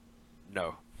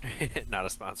 No, not a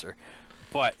sponsor,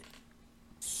 but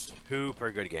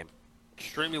super good game.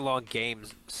 Extremely long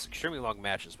games, extremely long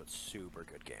matches, but super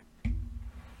good game.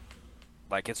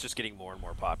 Like, it's just getting more and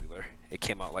more popular. It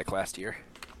came out like last year.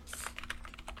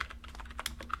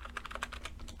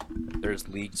 There's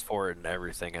leagues for it and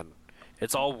everything, and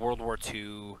it's all World War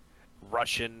II,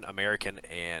 Russian, American,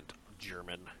 and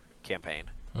German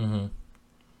campaign. Mm-hmm.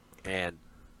 And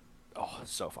oh,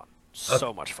 so fun,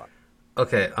 so much fun.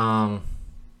 Okay, I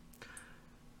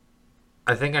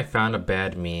think I found a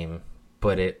bad meme,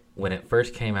 but when it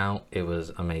first came out, it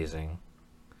was amazing.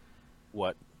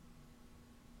 What?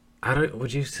 I don't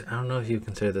know if you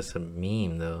consider this a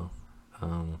meme though.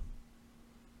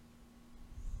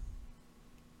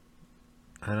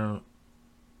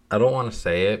 I don't want to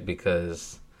say it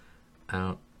because I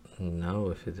don't know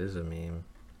if it is a meme.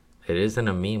 It isn't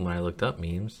a meme when I looked up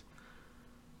memes.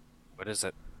 What is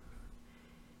it?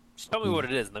 Just tell me what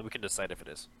it is, and then we can decide if it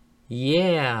is.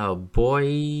 Yeah, boy.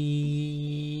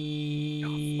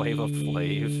 Flava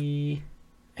Flav.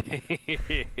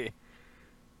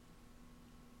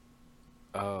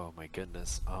 Oh my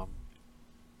goodness.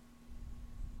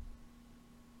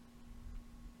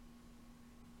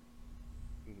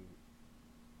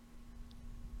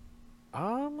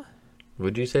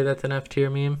 Would you say that's an F tier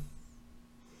meme?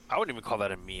 I wouldn't even call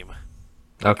that a meme.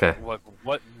 Okay. What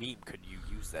meme could you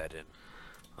use that in?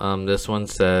 This one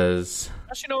says...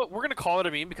 Actually, you know what? We're gonna call it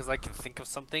a meme because I can think of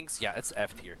some things. Yeah, it's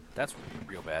F tier. That's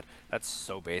real bad. That's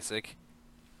so basic.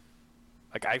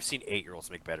 Like, I've seen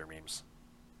 8-year-olds make better memes.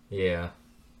 Yeah.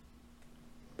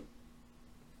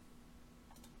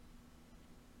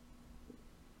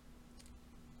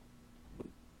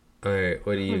 Alright,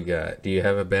 what do you got? Do you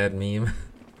have a bad meme?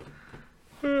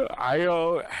 I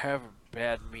don't have a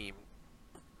bad meme.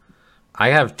 I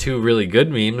have 2 really good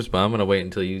memes, but I'm gonna wait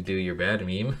until you do your bad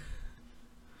meme.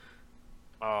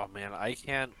 Oh man, I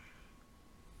can't.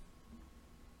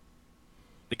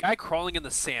 The guy crawling in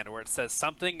the sand where it says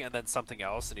something and then something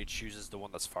else and he chooses the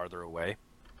one that's farther away.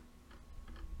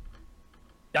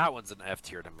 That one's an F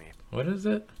tier to me. What is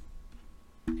it?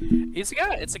 It's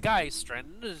a guy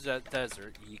stranded in the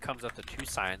desert. He comes up to 2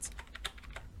 signs.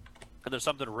 And there's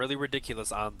something really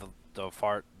ridiculous on the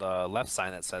left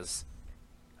sign that says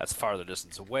that's farther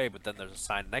distance away, but then there's a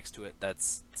sign next to it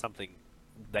that's something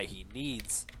that he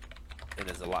needs and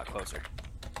is a lot closer.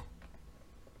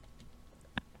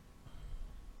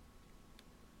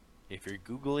 If you're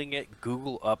Googling it,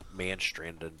 Google up man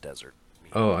stranded in desert.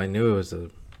 Oh, I knew it was a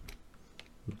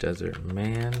desert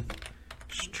man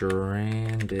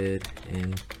stranded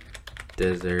in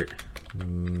desert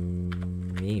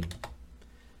meme.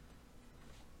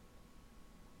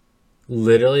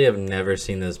 Literally, I've never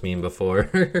seen this meme before.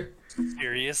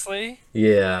 Seriously?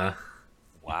 Yeah.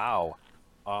 Wow.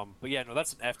 But yeah, no,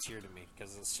 that's an F tier to me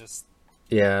because it's just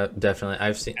Yeah, definitely.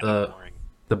 I've seen kind of boring.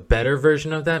 the better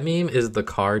version of that meme is the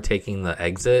car taking the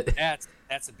exit. That's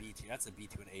a B tier. That's a B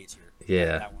to an A tier.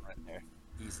 Yeah. That one right there,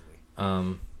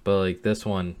 easily. But like this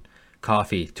one,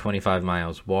 coffee 25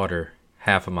 miles, water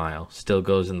half a mile, still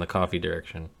goes in the coffee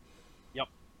direction. Yep,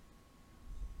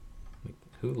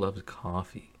 Who loves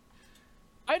coffee?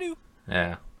 I do.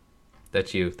 Yeah.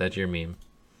 That's you. That's your meme.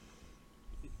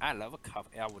 I love a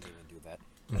coffee. I wouldn't even do that.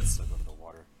 I'd still go to the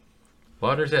water.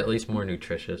 Water's at least more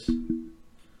nutritious.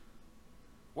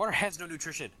 Water has no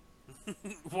nutrition.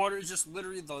 Water is just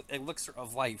literally the elixir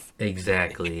of life.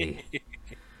 Exactly.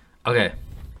 Okay.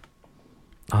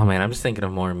 Oh man, I'm just thinking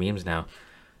of more memes now.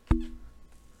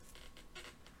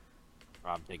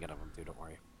 I'm thinking of them too. Don't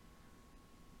worry.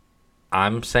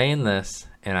 I'm saying this,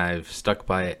 and I've stuck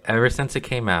by it ever since it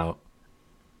came out.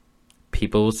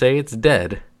 People will say it's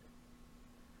dead.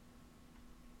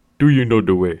 Do you know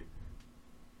the way?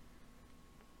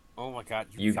 Oh my god,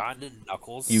 Ugandan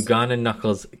Knuckles. Ugandan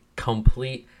Knuckles,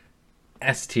 complete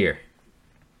S tier.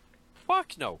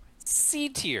 Fuck no. C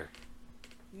tier.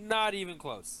 Not even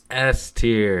close. S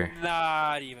tier.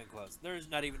 Not even close. There's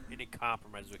not even any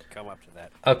compromise we can come up to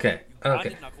that. Okay. Ugandan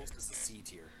Okay. Knuckles is a C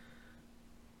tier.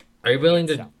 Are you willing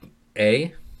to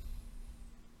A?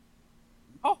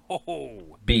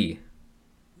 Oh B?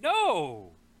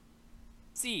 no.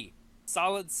 C.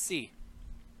 Solid C.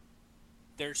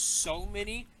 There's so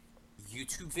many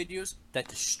YouTube videos that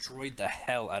destroyed the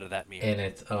hell out of that meme. And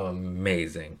it's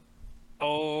amazing.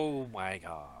 Oh my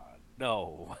god.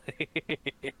 No.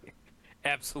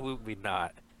 Absolutely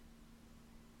not.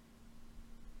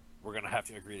 We're gonna have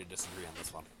to agree to disagree on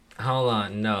this one. Hold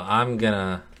on. No, I'm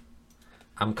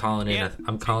calling in.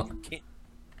 I'm calling. You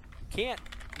can't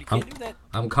do that.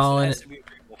 I'm calling It has it. to be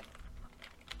agreeable.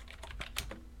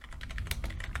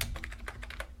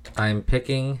 I'm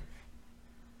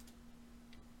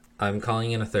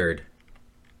calling in a third.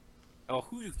 Oh,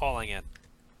 who are you calling in?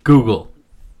 Google.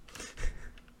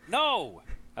 No!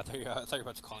 I thought you were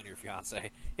about to call in your fiance.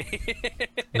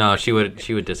 No, she would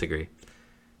disagree.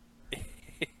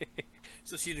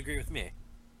 So she'd agree with me.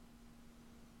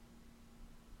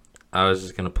 I was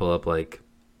just gonna pull up like,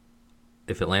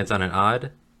 if it lands on an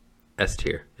odd, S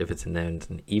tier. If it's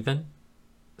an even,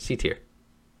 C tier.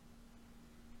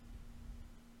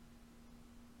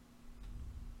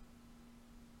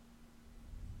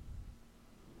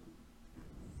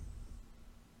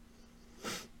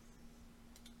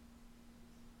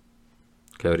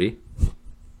 Cody.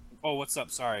 Oh, what's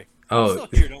up? Sorry. Oh. I'm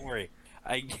still here. Don't worry.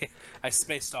 I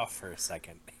spaced off for a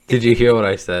second. Did you hear what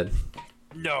I said?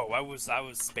 No, I was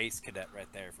space cadet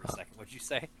right there for a second. What'd you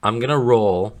say? I'm gonna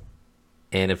roll,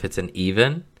 and if it's an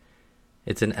even,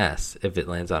 it's an S. If it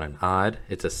lands on an odd,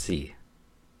 it's a C.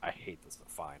 I hate this, but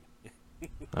fine.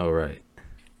 All right.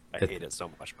 I hate it so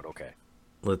much, but okay.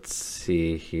 Let's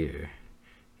see here.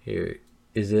 Here,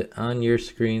 is it on your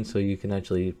screen so you can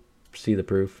actually see the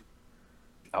proof?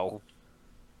 Oh,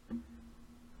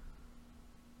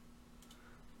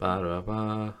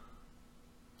 Ba-da-ba.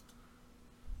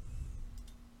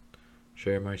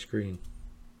 Share my screen.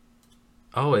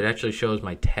 Oh, it actually shows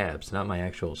my tabs, not my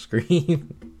actual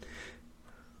screen.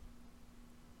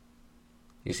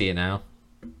 You see it now?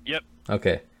 yep.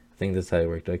 Okay. I think that's how it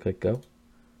worked. Do I click go?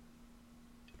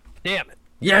 Damn it.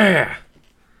 Yeah!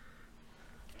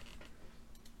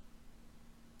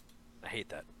 I hate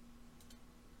that.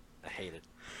 I hate it.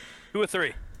 2 or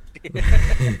 3.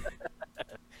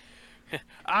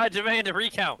 I demand a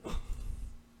recount.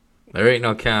 There ain't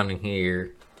no counting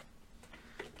here.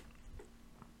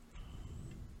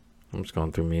 I'm just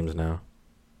going through memes now.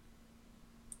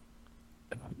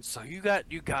 So you got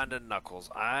Ugandan Knuckles.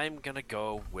 I'm gonna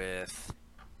go with.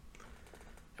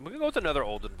 I'm gonna go with another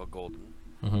olden but golden.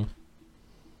 Mm-hmm.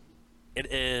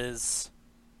 It is.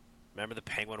 Remember the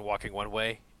penguin walking one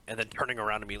way and then turning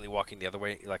around immediately walking the other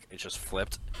way, like it just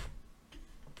flipped.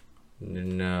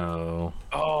 No.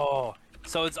 Oh,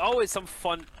 so it's always some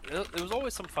fun. It was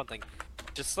always some fun thing.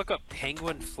 Just look up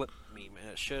penguin flip meme, and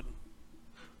it should.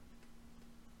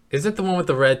 Is it the one with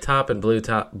the red top and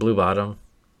blue bottom?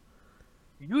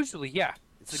 Usually, yeah,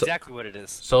 it's So- exactly what it is.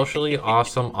 Socially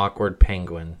awesome, awkward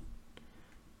penguin.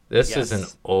 This is an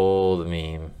Yes. old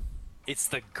meme. It's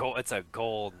the gold. It's a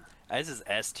gold. This is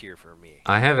S tier for me.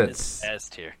 I haven't. This is S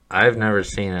tier. I've never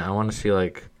seen it. I want to see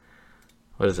like,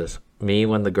 what is this? Me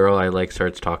when the girl I like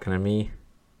starts talking to me.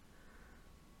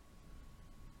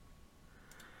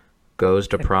 Goes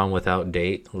to prom without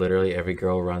date. Literally every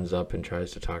girl runs up and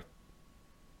tries to talk.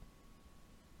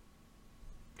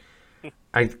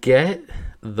 I get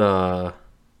the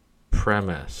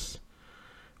premise.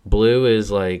 Blue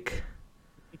is like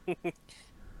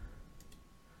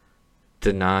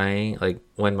denying, like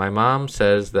when my mom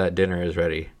says that dinner is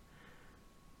ready,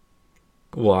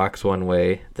 walks one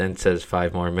way, then says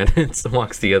 5 more minutes,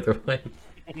 walks the other way.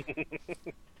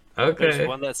 There's Okay.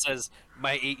 one that says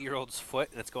my 8-year-old's foot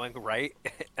and it's going right,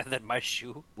 and then my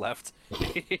shoe left.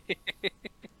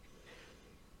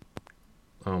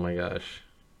 Oh my gosh.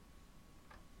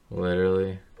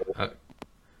 Literally.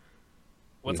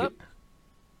 What's you up? good?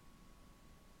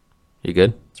 You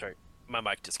good? Sorry, my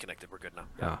mic disconnected. We're good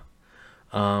now.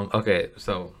 Oh. Okay,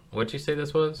 so what'd you say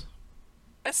this was?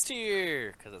 S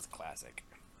tier, because it's classic.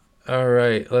 All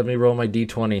right, let me roll my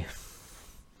D20.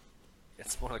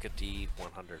 It's more like a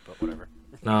D100, but whatever.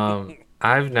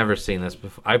 I've never seen this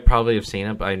before. I probably have seen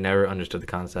it, but I never understood the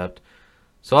concept.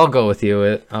 So I'll go with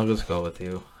you. I'll just go with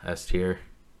you. S tier.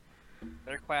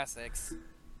 They're classics.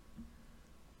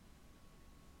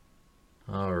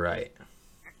 All right.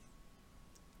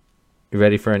 You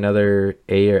ready for another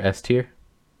A or S tier?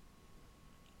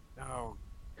 Oh,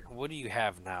 what do you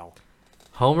have now?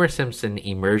 Homer Simpson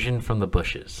immersion from the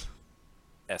bushes.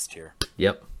 S tier.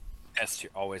 Yep. S tier.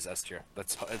 Always S tier.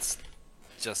 It's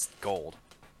just gold.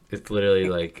 It's literally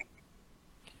like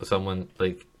someone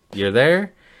like you're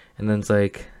there, and then it's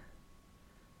like,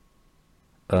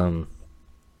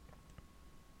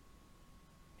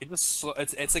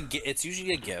 It's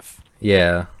usually a GIF.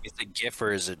 yeah. It's a GIF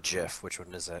or is it GIF? Which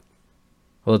one is it?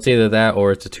 Well, it's either that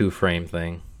or it's a 2-frame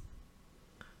thing.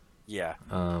 Yeah.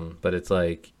 But it's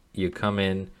like you come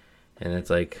in, and it's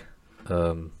like,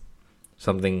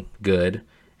 something good,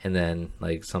 and then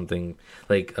like something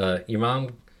like your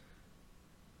mom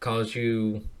calls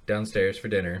you downstairs for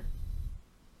dinner,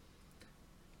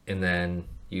 and then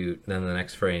the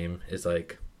next frame is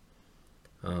like,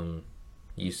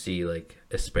 you see like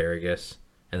asparagus,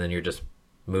 and then you're just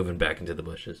moving back into the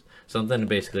bushes. Something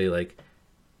basically like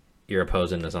you're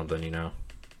opposing to something, you know.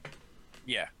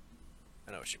 Yeah.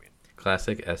 I know what you mean.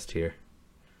 Classic S tier.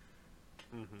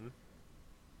 Mm-hmm.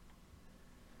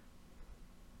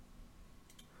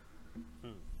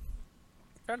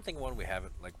 Trying to think of one we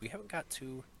haven't got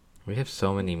to. We have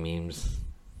so many memes.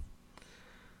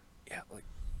 Yeah, like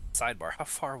sidebar. How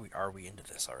far are we into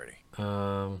this already?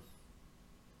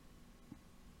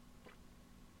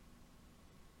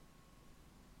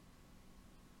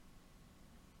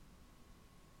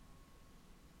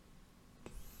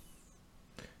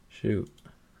 Shoot.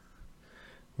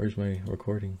 Where's my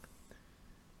recording?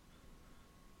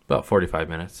 About 45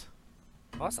 minutes.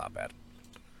 Well, that's not bad.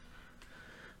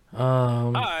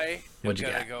 Um, I am what'd you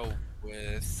gonna got? go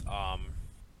with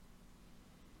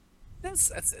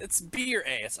it's B or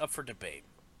A. It's up for debate.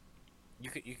 You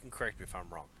can correct me if I'm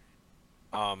wrong.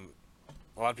 A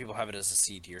lot of people have it as a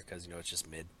C tier because it's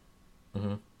just mid.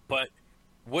 Mm-hmm. But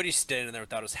Woody's standing there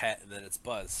without his hat, and then it's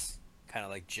Buzz, kind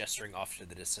of like gesturing off to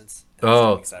the distance. And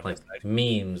Oh, standing side by like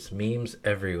side. memes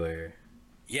everywhere.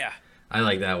 Yeah, I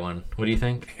like that one. What do you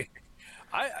think?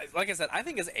 I like I said, I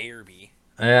think it's A or B.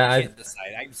 Yeah, I can't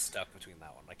decide. I'm stuck between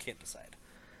that one. I can't decide.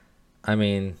 I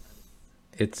mean,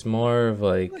 it's more of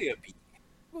like, Really a B.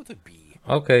 Go with a B.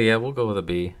 okay, yeah, we'll go with a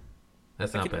B.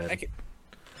 That's not bad.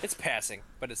 It's passing,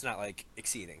 but it's not like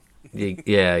exceeding.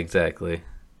 Yeah, exactly.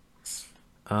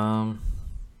 Let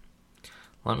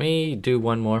me do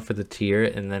one more for the tier,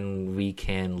 and then we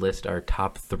can list our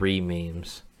top 3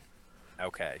 memes.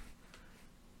 Okay.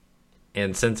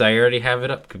 And since I already have it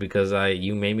up because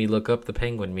you made me look up the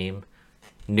penguin meme,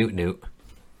 Newt Newt.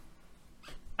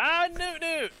 Newt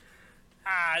Newt.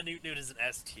 Newt Newt is an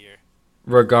S tier.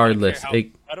 Regardless,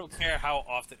 I don't care how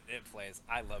often it plays.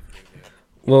 I love Newt Newt.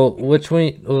 well,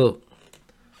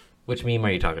 which meme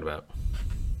are you talking about?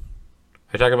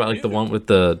 Are you talking about like the one with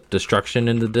the destruction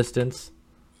in the distance?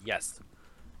 Yes.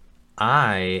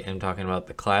 I am talking about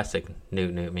the classic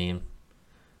Newt Newt meme.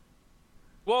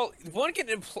 Well, one can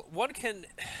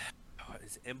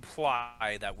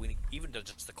imply that we even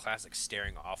just the classic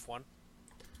staring off one.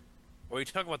 Are we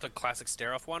talking about the classic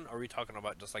stare off one, or are we talking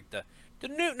about just like the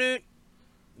Newt Newt?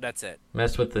 That's it.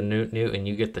 Mess with the Newt Newt and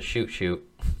you get the shoot shoot.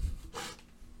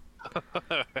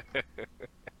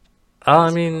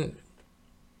 I mean,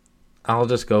 I'll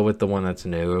just go with the one that's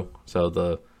new. So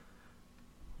the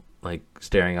like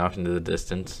staring off into the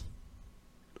distance,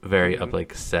 very up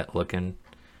like set looking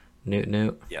Newt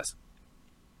Newt. Yes.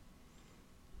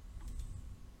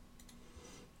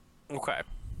 Okay.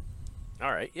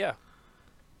 All right. Yeah.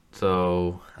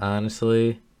 So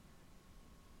honestly,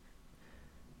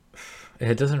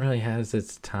 it doesn't really have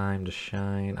its time to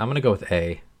shine. I'm gonna go with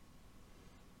A.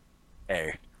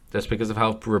 A. Just because of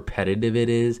how repetitive it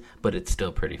is, but it's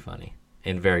still pretty funny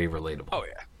and very relatable. Oh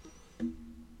yeah.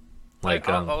 Like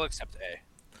I'll accept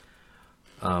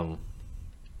A. um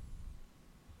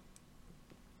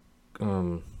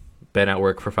been at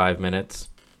work for 5 minutes,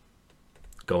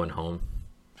 going home.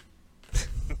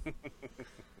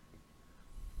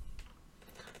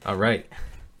 All right.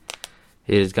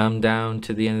 It has come down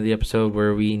to the end of the episode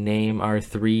where we name our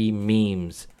 3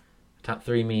 memes. Top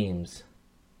 3 memes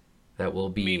that will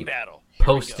be Meme battle. Here we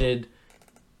go. posted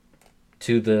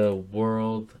to the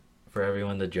world for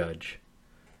everyone to judge.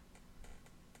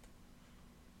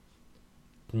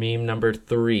 Meme number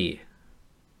 3.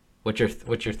 What's your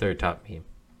third top meme?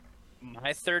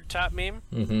 My third top meme.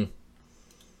 Mm-hmm.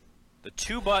 The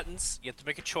 2 buttons. You have to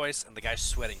make a choice, and the guy's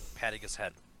sweating, patting his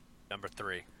head. Number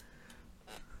 3.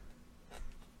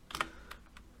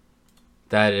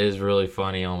 That is really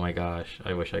funny. Oh my gosh.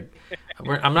 I wish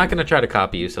I'm not going to try to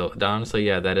copy you. So honestly,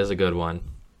 yeah, that is a good one.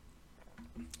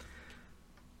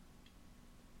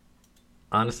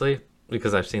 Honestly,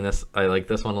 because I've seen this, I like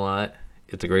this one a lot.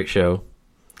 It's a great show.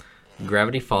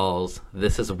 Gravity Falls.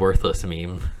 This is worthless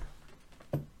meme.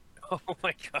 Oh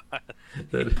my god.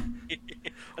 That-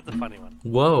 That's a funny one.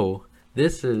 Whoa.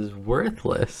 This is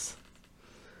worthless.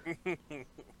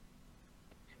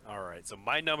 Alright, so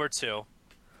my number 2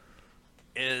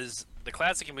 is the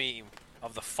classic meme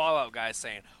of the Fallout guy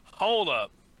saying, "Hold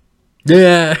up."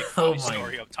 Yeah. Funny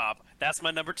story up top. That's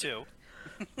my number 2.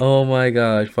 Oh my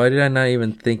gosh. Why did I not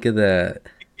even think of that?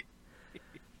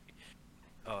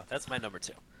 Oh, that's my number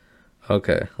 2.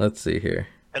 Okay, let's see here.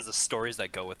 As the stories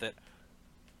that go with it.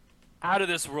 Out of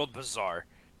this world bizarre.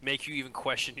 Make you even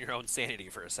question your own sanity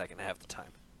for a second half the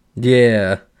time.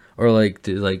 Yeah. Or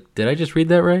did I just read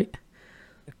that right?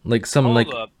 Like some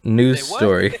Hold up. news Say what?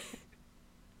 story.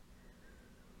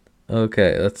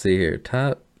 Okay, let's see here.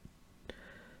 Top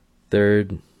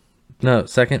third, no,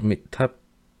 second, top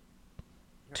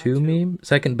 2 meme?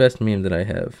 Second best meme that I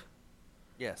have.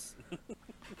 Yes.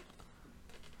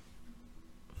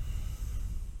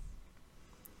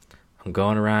 I'm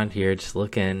going around here just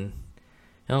looking.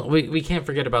 You know, we can't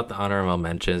forget about the honorable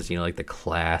mentions, you know, like the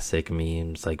classic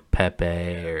memes like Pepe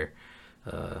or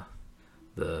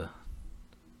the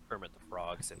Kermit the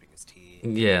Frog sipping his tea.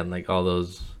 yeah, and like all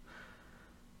those.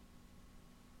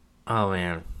 Oh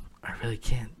man, I really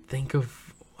can't think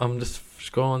of. I'm just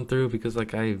scrolling through because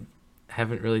like I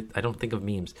don't think of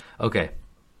memes. Okay,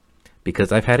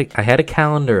 because I had a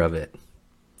calendar of it,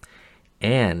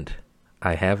 and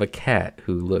I have a cat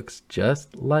who looks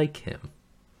just like him.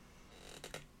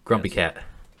 Grumpy Cat.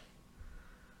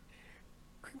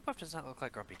 Cream Puff does not look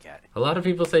like Grumpy Cat. A lot of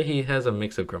people say he has a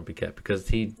mix of Grumpy Cat because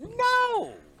he.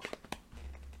 No!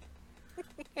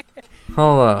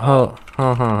 Hold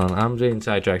on. I'm getting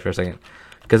sidetracked for a second.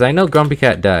 Because I know Grumpy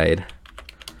Cat died.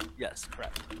 Yes,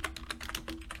 correct.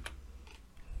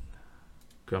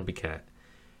 Grumpy Cat.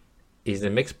 He's a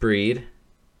mixed breed.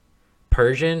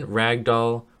 Persian,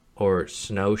 Ragdoll, or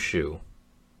Snowshoe.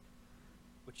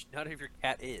 Which none of your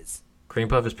cat is. Cream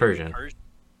Puff is Persian. I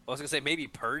was gonna say maybe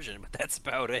Persian, but that's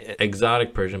about it.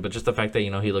 Exotic Persian, but just the fact that,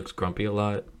 you know, he looks grumpy a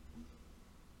lot.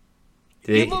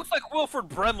 He looks like Wilford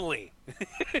Brimley.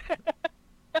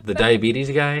 The diabetes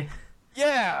guy?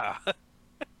 Yeah.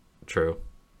 True.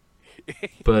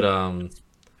 But,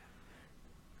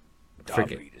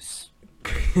 Diabetes.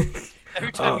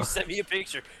 Every time you send me a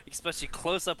picture, especially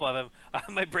close up of him,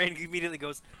 my brain immediately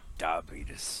goes,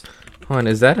 diabetes. Hold on,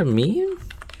 is that a meme?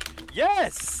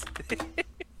 Yes!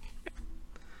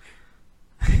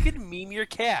 You can meme your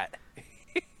cat.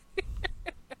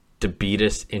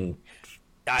 Diabetes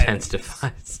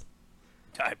intensifies.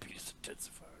 Diabetes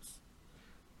intensifies.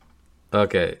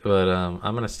 Okay, but I'm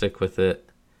gonna stick with it.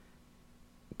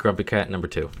 Grumpy Cat number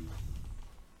 2.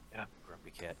 Yeah,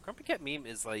 Grumpy Cat. Grumpy Cat meme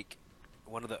is like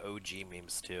one of the OG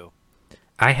memes too.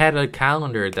 I had a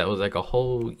calendar that was like a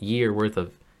whole year worth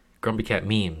of Grumpy Cat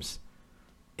memes,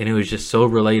 and it was just so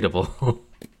relatable.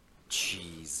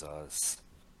 Jesus.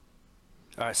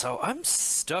 Alright, so I'm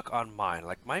stuck on mine.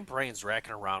 Like my brain's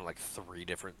racking around like three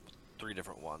different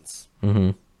ones.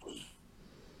 Mm-hmm.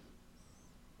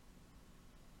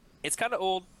 It's kind of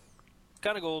old,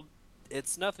 kind of gold.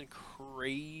 It's nothing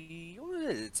crazy.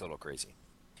 It's a little crazy,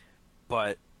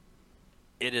 but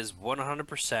it is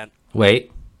 100%.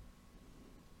 Wait.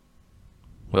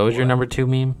 What was your number 2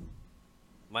 meme?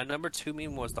 My number 2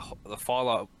 meme was the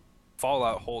Fallout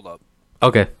hold up.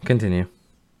 Okay, continue.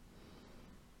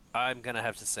 I'm gonna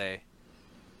have to say,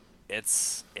 it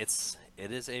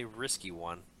is a risky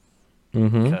one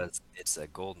Mm-hmm. because it's a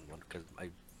golden one because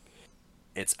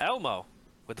it's Elmo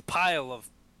with a pile of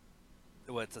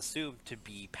what's assumed to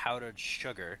be powdered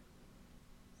sugar.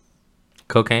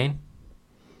 Cocaine?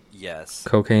 Yes.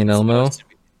 Cocaine It's Elmo? supposed to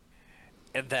be-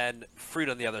 and then fruit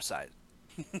on the other side.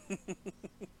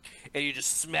 And he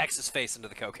just smacks his face into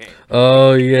the cocaine.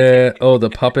 Oh yeah. Oh, the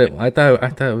puppet. I thought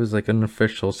it was like an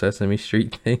official Sesame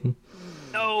Street thing.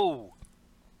 No.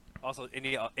 Also,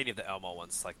 any of the Elmo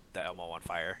ones, like the Elmo on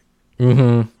fire.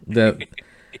 That.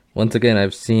 Once again,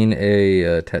 I've seen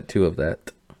a tattoo of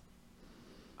that.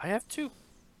 I have two.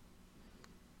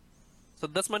 So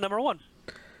that's my number one.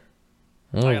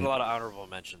 Oh, I got a lot of honorable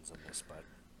mentions in this, but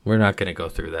we're not gonna go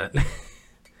through that.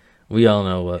 We all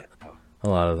know what a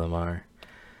lot of them are.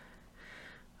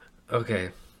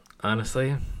 Okay,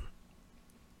 honestly,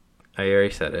 I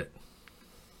already said it.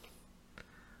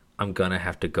 I'm gonna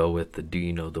have to go with the "Do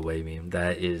you know the way" meme.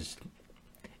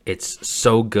 It's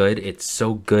so good. It's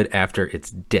so good after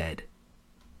it's dead.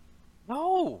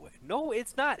 no,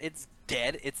 it's not. It's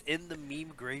dead. It's in the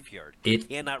meme graveyard. You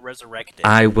cannot resurrect it.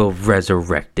 I will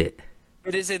resurrect it.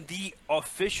 It is in the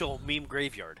official meme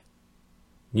graveyard.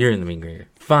 You're in the meme graveyard.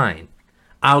 Fine.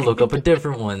 I'll look up a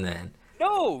different one then.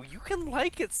 No, you can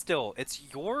like it still. It's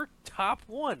your top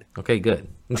one. Okay, good.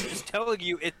 I'm just telling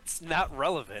you, it's not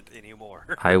relevant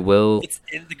anymore. I will. It's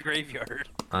in the graveyard.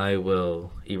 I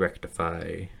will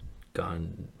erectify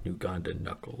Uganda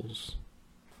Knuckles.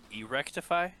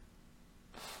 Erectify?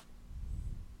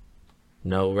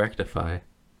 No, rectify.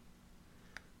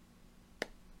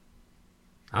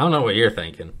 I don't know what you're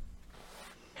thinking.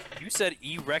 You said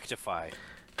erectify.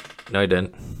 No, I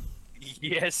didn't.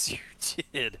 Yes, you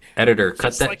did. Editor,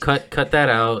 cut that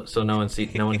out so no one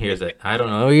hears it. I don't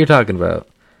know what you're talking about.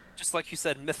 Just like you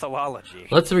said, mythology.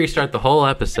 Let's restart the whole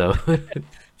episode.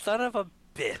 Son of a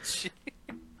bitch.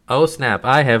 Oh snap!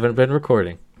 I haven't been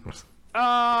recording.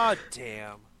 Ah,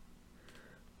 damn.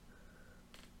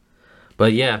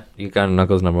 But yeah, Uganda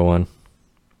Knuckles number one.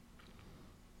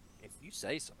 If you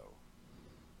say so.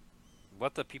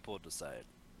 Let the people decide.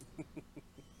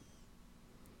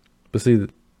 But see,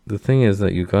 the thing is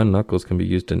that Uganda Knuckles can be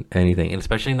used in anything, and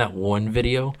especially in that one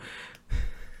video.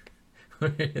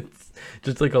 It's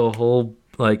just like a whole,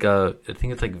 I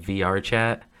think it's like VR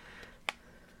chat.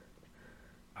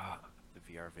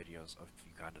 The VR videos of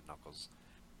Uganda Knuckles.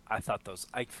 I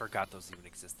forgot those even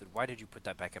existed. Why did you put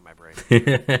that back in my brain?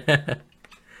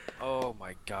 Oh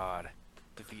my god.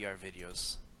 The VR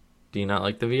videos. Do you not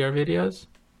like the VR videos?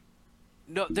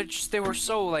 No, they were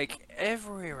so, like,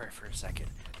 everywhere for a second.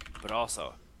 But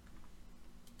also,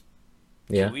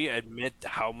 Yeah. can we admit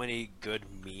how many good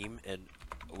meme and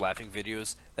laughing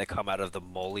videos that come out of the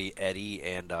Molly, Eddie,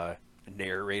 and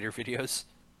narrator videos?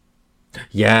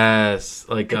 Yes.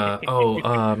 Like,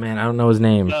 man, I don't know his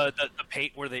name. The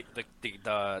paint where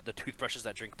the toothbrushes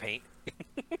that drink paint.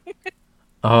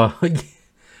 Oh,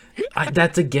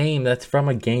 that's a game. That's from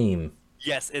a game.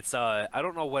 Yes, it's I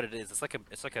don't know what it is. It's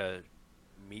like a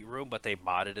meat room, but they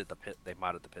modded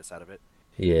the piss out of it.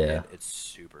 Yeah. And it's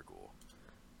super cool.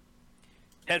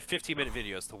 10-15 minute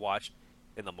videos to watch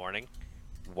in the morning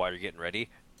while you're getting ready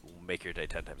will make your day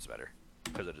 10 times better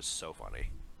because it is so funny.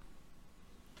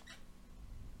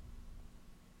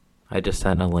 I just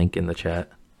sent a link in the chat.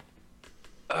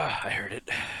 I heard it.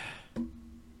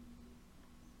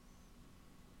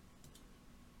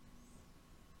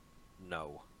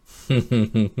 No.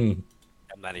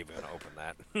 I'm not even gonna open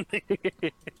that.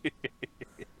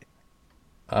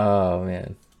 Oh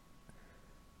man.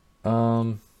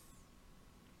 I'm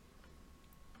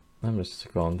just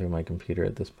scrolling through my computer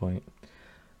at this point.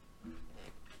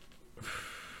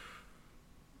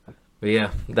 But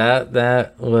yeah,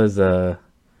 that was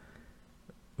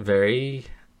very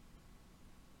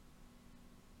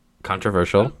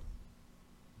controversial.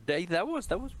 That was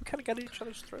we kind of got at each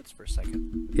other's throats for a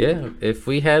second. Yeah, if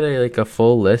we had a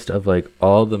full list of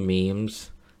all the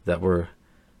memes that were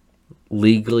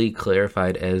legally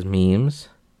clarified as memes,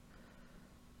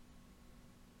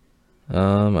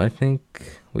 I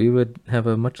think we would have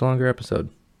a much longer episode.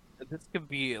 This could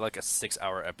be like a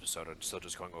 6-hour episode and still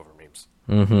just going over memes.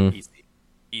 Mm-hmm.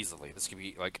 Easily. This could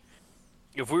be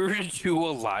if we were to do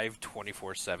a live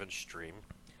 24/7 stream,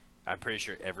 I'm pretty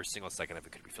sure every single second of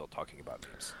it could be filled talking about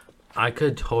memes. I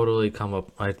could totally come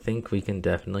up. I think we can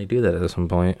definitely do that at some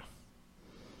point.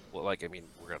 Well, we're gonna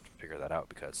have to figure that out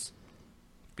because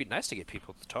it'd be nice to get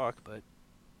people to talk, but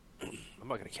I'm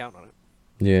not gonna count on it.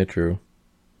 Yeah, true.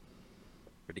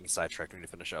 We're getting sidetracked. We need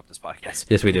to finish up this podcast.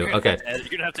 Yes, we do. Okay. You're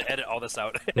gonna have to edit all this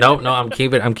out. No, I'm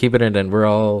keeping it in. We're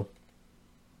all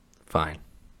fine.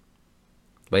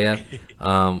 But yeah,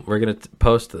 we're gonna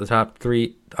post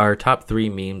our top three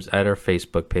memes at our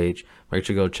Facebook page. Make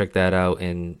sure to go check that out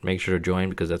and make sure to join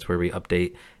because that's where we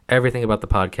update everything about the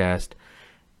podcast.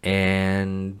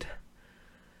 And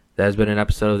That has been an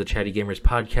episode of the Chatty Gamers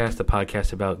Podcast, the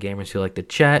podcast about gamers who like to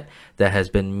chat. That has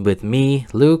been with me,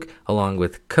 Luke, along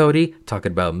with Cody,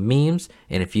 talking about memes.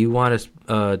 And if you want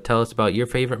to tell us about your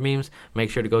favorite memes,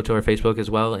 make sure to go to our Facebook as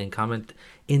well and comment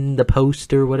in the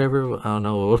post or whatever. I don't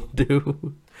know what we'll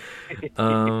do.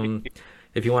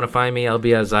 If you want to find me, I'll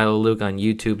be at XyloLuke on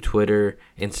YouTube, Twitter,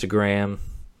 Instagram.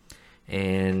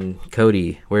 And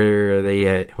Cody, where are they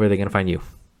at? Where are they going to find you?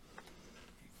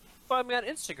 Find me on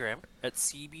Instagram at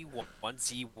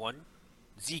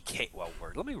CB1Z1ZK. Well,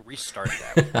 let me restart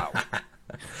that. Wow.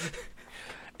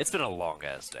 It's been a long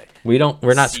ass day. We're not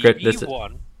scripted. This is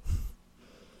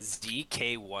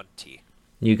CB1ZK1T.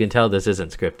 You can tell this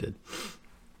isn't scripted.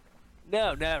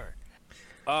 No, never.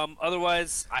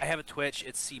 Otherwise, I have a Twitch.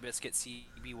 It's Seabiscuit,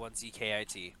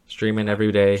 CB1ZKIT. Streaming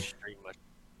every day.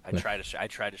 I try to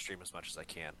stream as much as I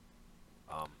can.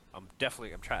 I'm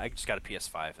trying. I just got a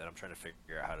PS5 and I'm trying to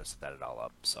figure out how to set it all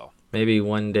up. So maybe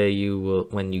one day you will,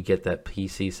 when you get that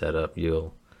PC set up,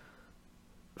 you'll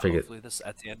figure. Hopefully, this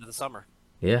at the end of the summer.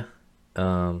 Yeah.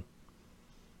 And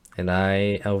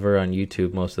I over on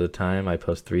YouTube most of the time. I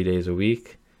post 3 days a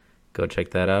week. Go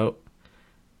check that out.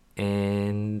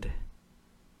 And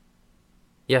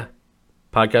yeah,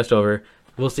 podcast over.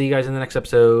 We'll see you guys in the next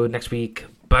episode next week.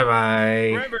 Bye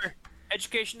bye. Remember,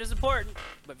 education is important,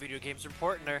 but video games are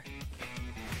importanter.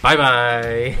 Bye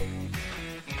bye.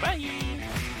 Bye.